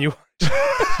the porn you watch.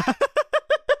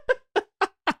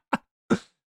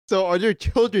 So are there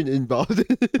children involved?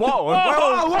 Whoa!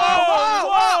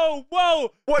 What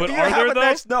but do you have a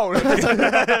next? No, we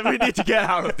need to get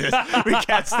out of this. We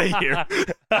can't stay here.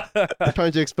 I'm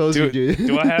trying to expose you, dude.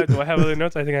 Do I have other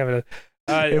notes? I think I have it.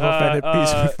 If offended,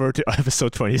 please refer to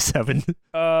episode 27.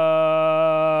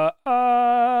 I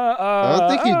don't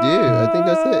think you do. I think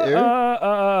that's it, Eric.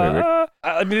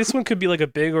 I mean, this one could be like a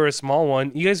big or a small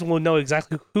one. You guys will know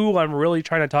exactly who I'm really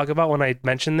trying to talk about when I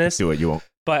mention this. Do it. You won't.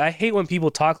 But I hate when people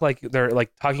talk like they're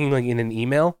like talking like in an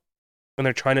email when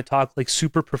they're trying to talk like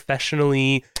super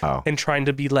professionally and trying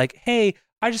to be like, hey,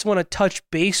 I just want to touch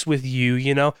base with you,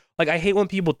 you know? Like, I hate when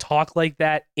people talk like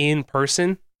that in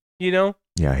person, you know?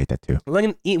 Yeah, I hate that too.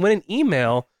 Like when an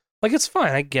email, like, it's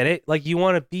fine. I get it. Like, you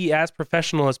want to be as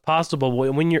professional as possible.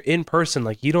 When you're in person,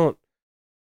 like,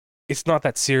 it's not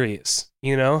that serious,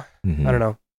 you know? Mm-hmm. I don't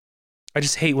know. I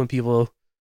just hate when people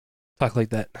talk like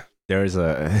that.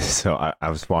 So I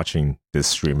was watching this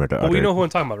streamer the other... we know who I'm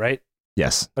talking about, right?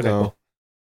 Yes. Okay, cool.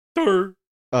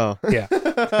 Oh. Yeah.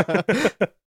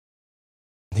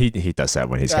 He does that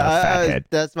when he's got a fat head.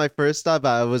 That's my first thought, but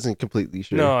I wasn't completely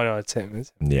sure. No, it's him.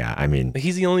 Yeah, I mean...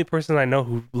 He's the only person I know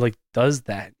who, like, does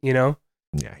that, you know?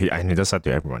 Yeah, he does that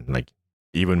to everyone. Like,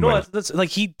 even when... that's like,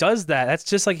 he does that. That's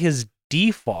just, like, his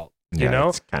default, you know?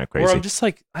 It's kind of crazy. Where I'm just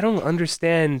like, I don't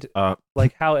understand,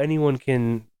 like, how anyone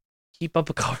can keep up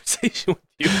a conversation with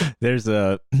you.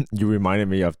 You reminded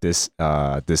me of this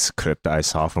clip that I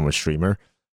saw from a streamer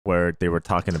where they were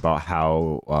talking about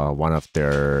how one of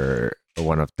their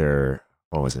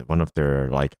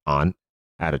like aunt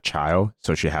had a child,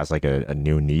 so she has like a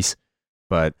new niece,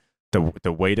 but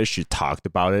the way that she talked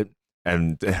about it,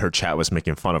 and her chat was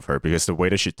making fun of her because the way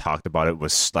that she talked about it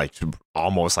was like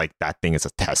almost like that thing is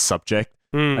a test subject.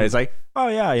 It's like, oh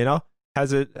yeah, you know,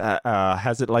 has it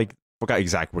like, forgot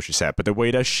exactly what she said, but the way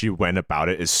that she went about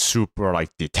it is super like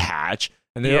detached,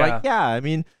 and they're like, yeah, I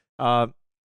mean,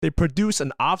 they produce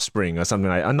an offspring or something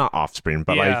like, not offspring,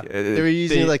 but like they were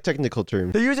using like technical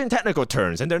terms. They're using technical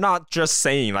terms, and they're not just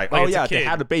saying like oh yeah, they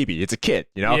had a baby, it's a kid,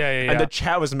 you know? And the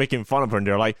chat was making fun of her, and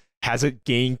they're like, has it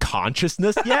gained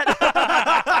consciousness yet?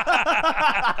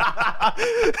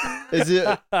 Is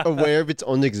it aware of its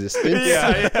own existence?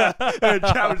 Yeah. And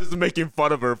the chat was just making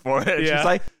fun of her for it. She's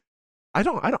like, I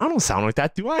don't sound like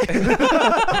that, do I?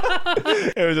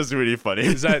 It was just really funny.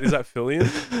 Is that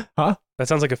Fillion? Huh? That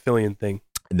sounds like a Fillion thing.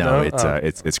 No,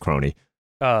 it's Crony.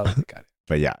 Oh, got it.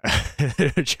 But yeah,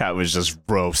 the chat was just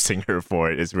roasting her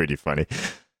for it. It's really funny.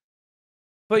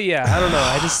 But yeah, I don't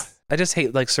know. I just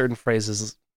hate like certain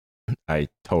phrases I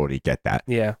totally get that.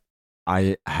 Yeah.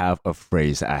 I have a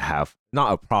phrase I have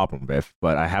not a problem with,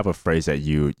 but I have a phrase that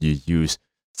you use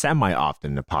semi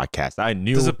often in the podcast. I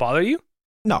knew. Does it bother you?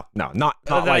 No, not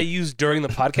that I like, use during the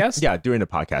podcast? yeah, during the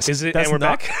podcast. Is it? That's And we're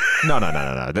not- back? No.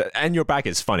 And you're back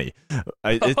is funny.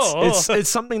 It's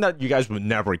something that you guys would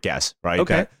never guess, right?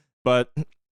 Okay. But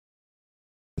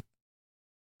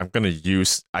I'm gonna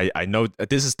use. I know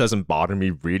this doesn't bother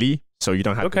me really, so you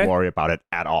don't have to worry about it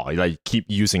at all. Like keep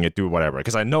using it, do whatever,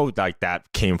 because I know like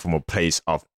that came from a place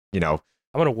of I'm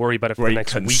gonna worry about it for the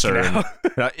next concern. week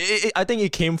now. I think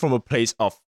it came from a place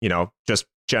of just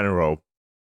general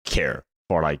care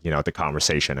for like the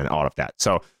conversation and all of that.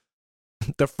 So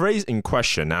the phrase in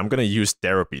question, I'm gonna use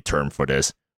therapy term for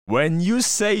this. When you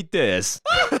say this,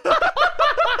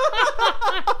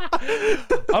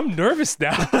 I'm nervous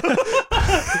now.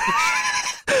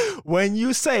 when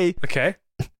you say, okay,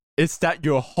 is that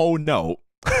your whole note?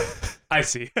 I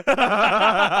see.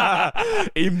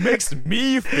 It makes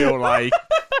me feel like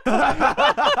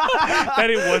that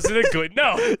it wasn't a good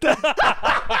no.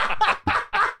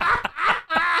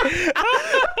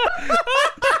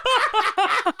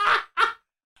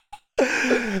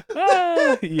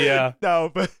 Yeah.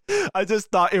 No, but I just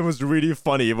thought it was really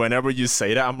funny whenever you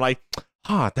say that. I'm like,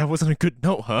 that wasn't a good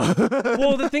note, huh?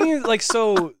 Well, the thing is, like,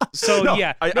 so No,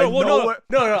 yeah. I'm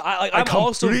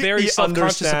also very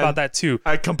self-conscious about that too.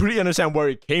 I completely understand where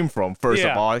it came from, first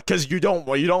Yeah. of all, because you don't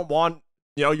want,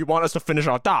 you want us to finish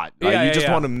our thought. Right? Yeah, you just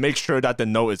yeah. want to make sure that the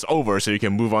note is over so you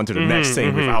can move on to the next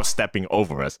thing without stepping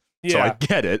over us. So I Yeah.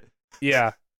 get it,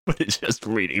 Yeah. but it's just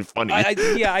really funny. I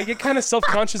get kind of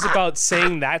self-conscious about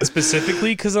saying that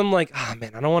specifically because I'm like,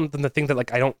 man, I don't want them to think that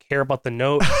like I don't care about the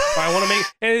note. Or I want to make,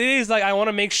 and it is like I want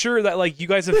to make sure that like you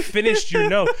guys have finished your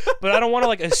note, but I don't want to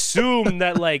like assume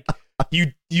that like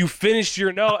you finished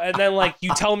your note and then like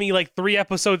you tell me like 3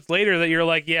 episodes later that you're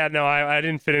like, yeah, no, I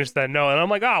didn't finish that note, and I'm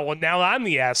like, well, now I'm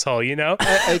the asshole,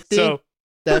 I think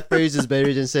that phrase is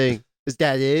better than saying, "Is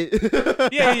that it?"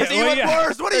 Yeah, It's even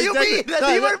worse. What do you mean? That's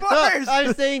even worse.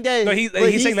 I'm saying that. No, he's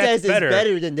what he saying that's says better. is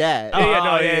better than that. Yeah.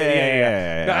 No,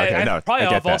 Okay, I probably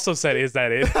get have that. also said, "Is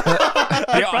that it?"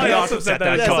 I probably also said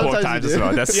that a Yeah, couple of sometimes times you as do.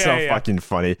 well. That's Yeah, so yeah. fucking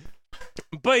funny.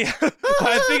 But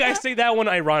I think I say that one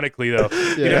ironically though.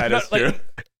 Yeah, that's true.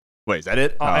 Wait, is that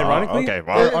it? Ironically? Okay, It's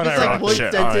well, like one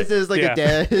shit, all right. sentence is like Yeah. a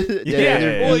dad.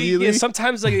 Yeah. Well, immediately.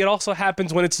 sometimes like it also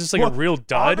happens when it's just like Well, a real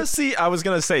dud. Honestly, I was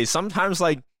gonna say sometimes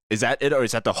like, is that it or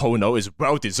is that the whole note is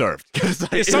well deserved? Because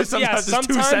like, Sometimes it's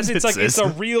two it's like it's a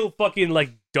real fucking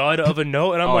like dud of a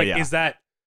note, and I'm like, yeah. is that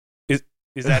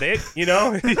it? You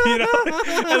know, and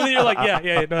then you're like,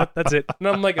 yeah, no, that's it, and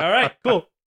I'm like, all right, cool,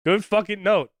 good fucking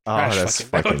note. Oh, Trash that's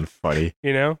fucking fucking funny.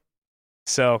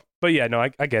 So, but yeah, no,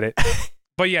 I get it.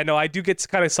 But yeah, no, I do get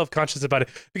kind of self-conscious about it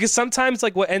because sometimes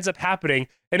like what ends up happening,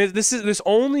 and this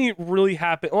only really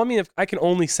happen. Well, I mean, I can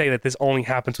only say that this only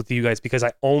happens with you guys because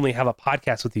I only have a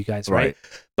podcast with you guys, right?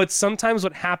 But sometimes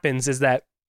what happens is that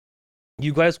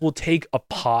you guys will take a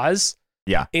pause,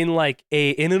 in like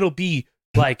and it'll be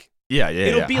like,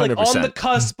 it'll be like 100%. on the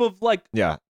cusp of like,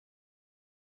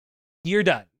 you're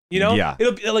done. Yeah.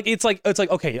 It'll be like it's like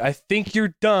okay, I think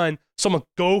you're done, so I'm gonna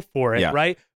go for it,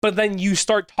 right? But then you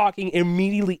start talking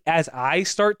immediately as I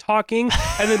start talking,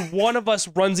 and then one of us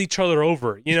runs each other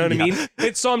over. You know what I mean?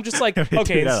 And so I'm just like,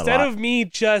 okay, instead of me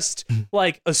just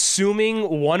like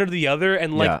assuming one or the other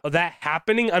and like that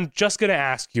happening, I'm just gonna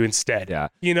ask you instead. Yeah.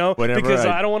 Because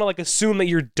I don't want to like assume that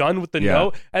you're done with the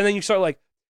note, and then you start like,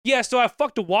 yeah, so I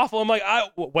fucked a waffle. I'm like,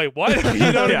 wait, what?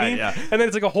 You know what I mean? Yeah. And then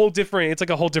it's like a whole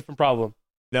different problem.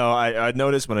 No, I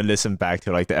noticed when I listen back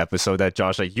to like the episode that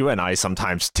Josh, like you and I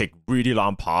sometimes take really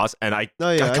long pause, and I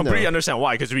completely understand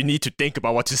why, because we need to think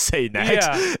about what to say next,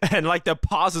 and like the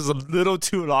pause is a little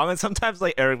too long, and sometimes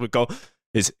like Eric would go,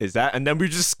 is that, and then we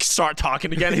just start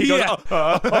talking again. And he goes,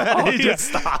 he just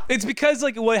stops. It's because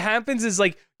like what happens is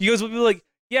like you guys will be like,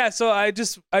 yeah, so I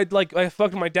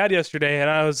fucked my dad yesterday, and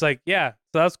I was like, yeah,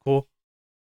 so that's cool.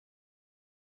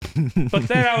 But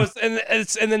then I was,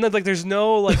 and then like there's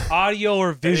no like audio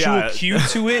or visual cue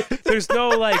to it. There's no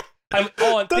like, I'm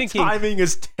thinking. Timing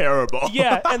is terrible.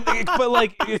 Yeah, but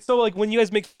like it's so like when you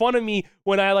guys make fun of me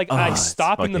when I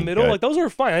stop in the middle, like those are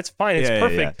fine. That's fine. It's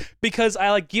perfect because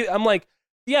I'm like,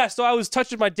 yeah. So I was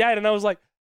touching my dad, and I was like,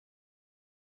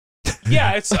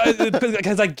 yeah, it's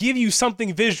because I give you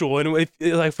something visual, and if,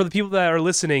 like for the people that are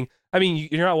listening, I mean,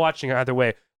 you're not watching either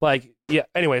way. Like, yeah.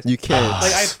 Anyways, you can't.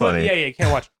 Like you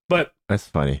can't watch. But that's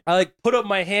funny. I like put up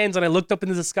my hands and I looked up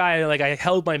into the sky and like I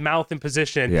held my mouth in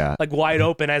position, like wide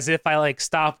open, as if I like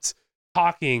stopped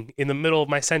talking in the middle of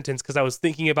my sentence because I was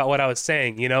thinking about what I was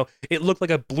saying. It looked like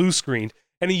a blue screen,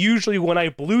 And usually when I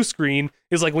blue screen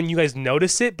is like when you guys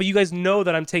notice it, but you guys know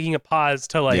that I'm taking a pause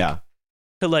to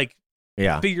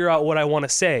figure out what I want to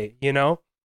say, you know?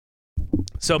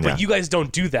 So, but you guys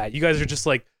don't do that. You guys are just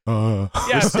like, You're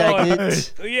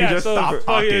stagnant. stop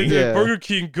talking. Burger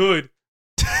King good.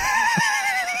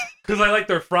 Because I like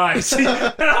their fries. And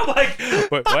I'm like,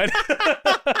 wait,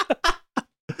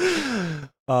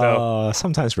 what?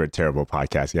 Sometimes we're a terrible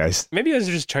podcast, guys. Maybe you guys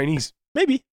are just Chinese.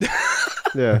 Maybe.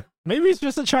 Yeah. Maybe it's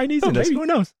just a Chinese in this. maybe. Who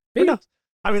knows? Maybe. Who knows?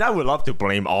 I mean, I would love to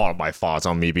blame all of my faults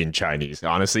on me being Chinese,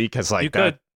 honestly, because like You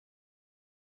could.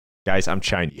 Guys, I'm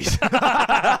Chinese. Is that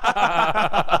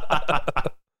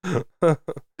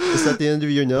the end of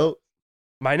your note?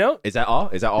 My note? Is that all?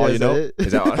 Is that all you know?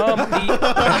 Is that all?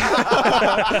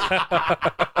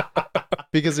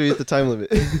 Because we hit the time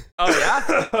limit.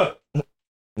 Oh, yeah?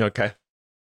 Okay.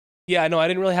 Yeah, no, I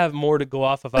didn't really have more to go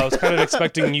off of. I was kind of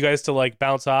expecting you guys to like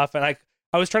bounce off, and I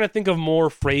was trying to think of more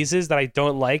phrases that I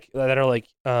don't like that are like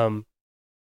that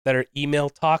are email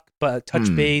talk, but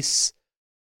touch base.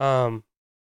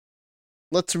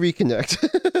 Let's reconnect.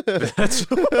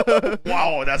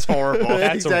 Wow, that's horrible.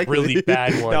 That's a really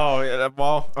bad one. No,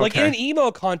 well, okay. Like in an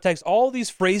email context, all these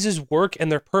phrases work and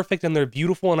they're perfect and they're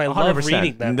beautiful and I love 100%.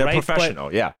 reading them. They're right?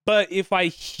 professional, yeah. But if I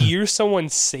hear someone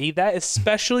say that,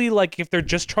 especially like if they're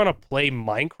just trying to play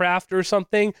Minecraft or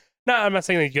something, no, I'm not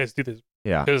saying that you guys do this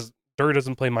Yeah. because Dur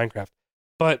doesn't play Minecraft.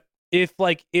 But if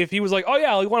he was like, oh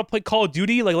yeah, we want to play Call of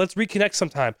Duty, like let's reconnect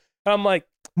sometime. And I'm like,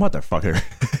 motherfucker.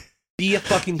 Be a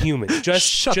fucking human. Just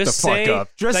Shut the say fuck up.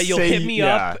 Just that you'll say, hit me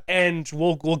up and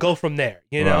we'll go from there.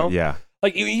 You know? Yeah.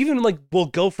 Like even like we'll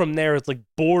go from there. It's like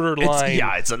borderline.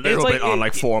 It's a little bit on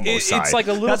like formal side. It's like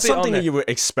a little That's bit something on that you would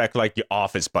expect like your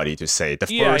office buddy to say the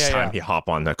Yeah, first yeah, time yeah. he hop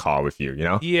on the call with you, you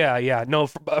know? Yeah. No,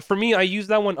 for me, I use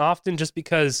that one often just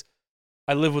because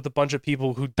I live with a bunch of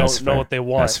people who That's don't know fair. what they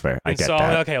want. That's fair. I And get so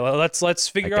that. okay, well, let's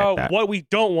figure get out that. what we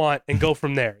don't want and go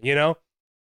from there. You know?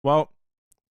 Well,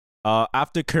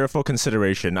 after careful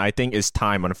consideration, I think it's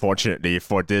time, unfortunately,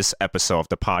 for this episode of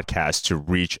the podcast to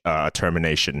reach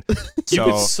termination. You So,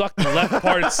 could suck the left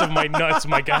parts of my nuts,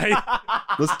 my guy.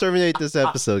 Let's terminate this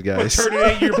episode, guys.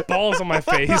 Terminate your balls on my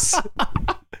face.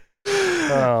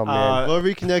 Oh man. We'll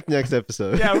reconnect next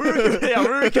episode. yeah, we're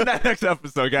reconnect next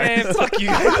episode, guys. Man, fuck you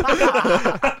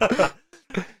guys.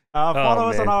 Follow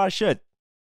us man. on our shit.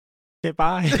 Okay,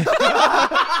 bye.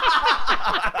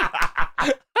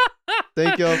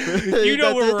 Thank y'all for You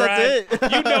know where we're at. That's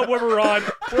it. You know where we're on.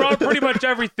 We're on pretty much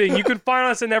everything. You can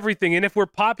find us in everything. And if we're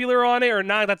popular on it or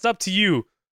not, that's up to you.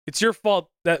 It's your fault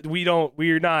that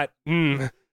we're not.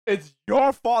 It's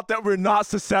your fault that we're not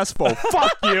successful.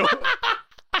 Fuck you.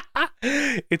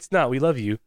 It's not. We love you.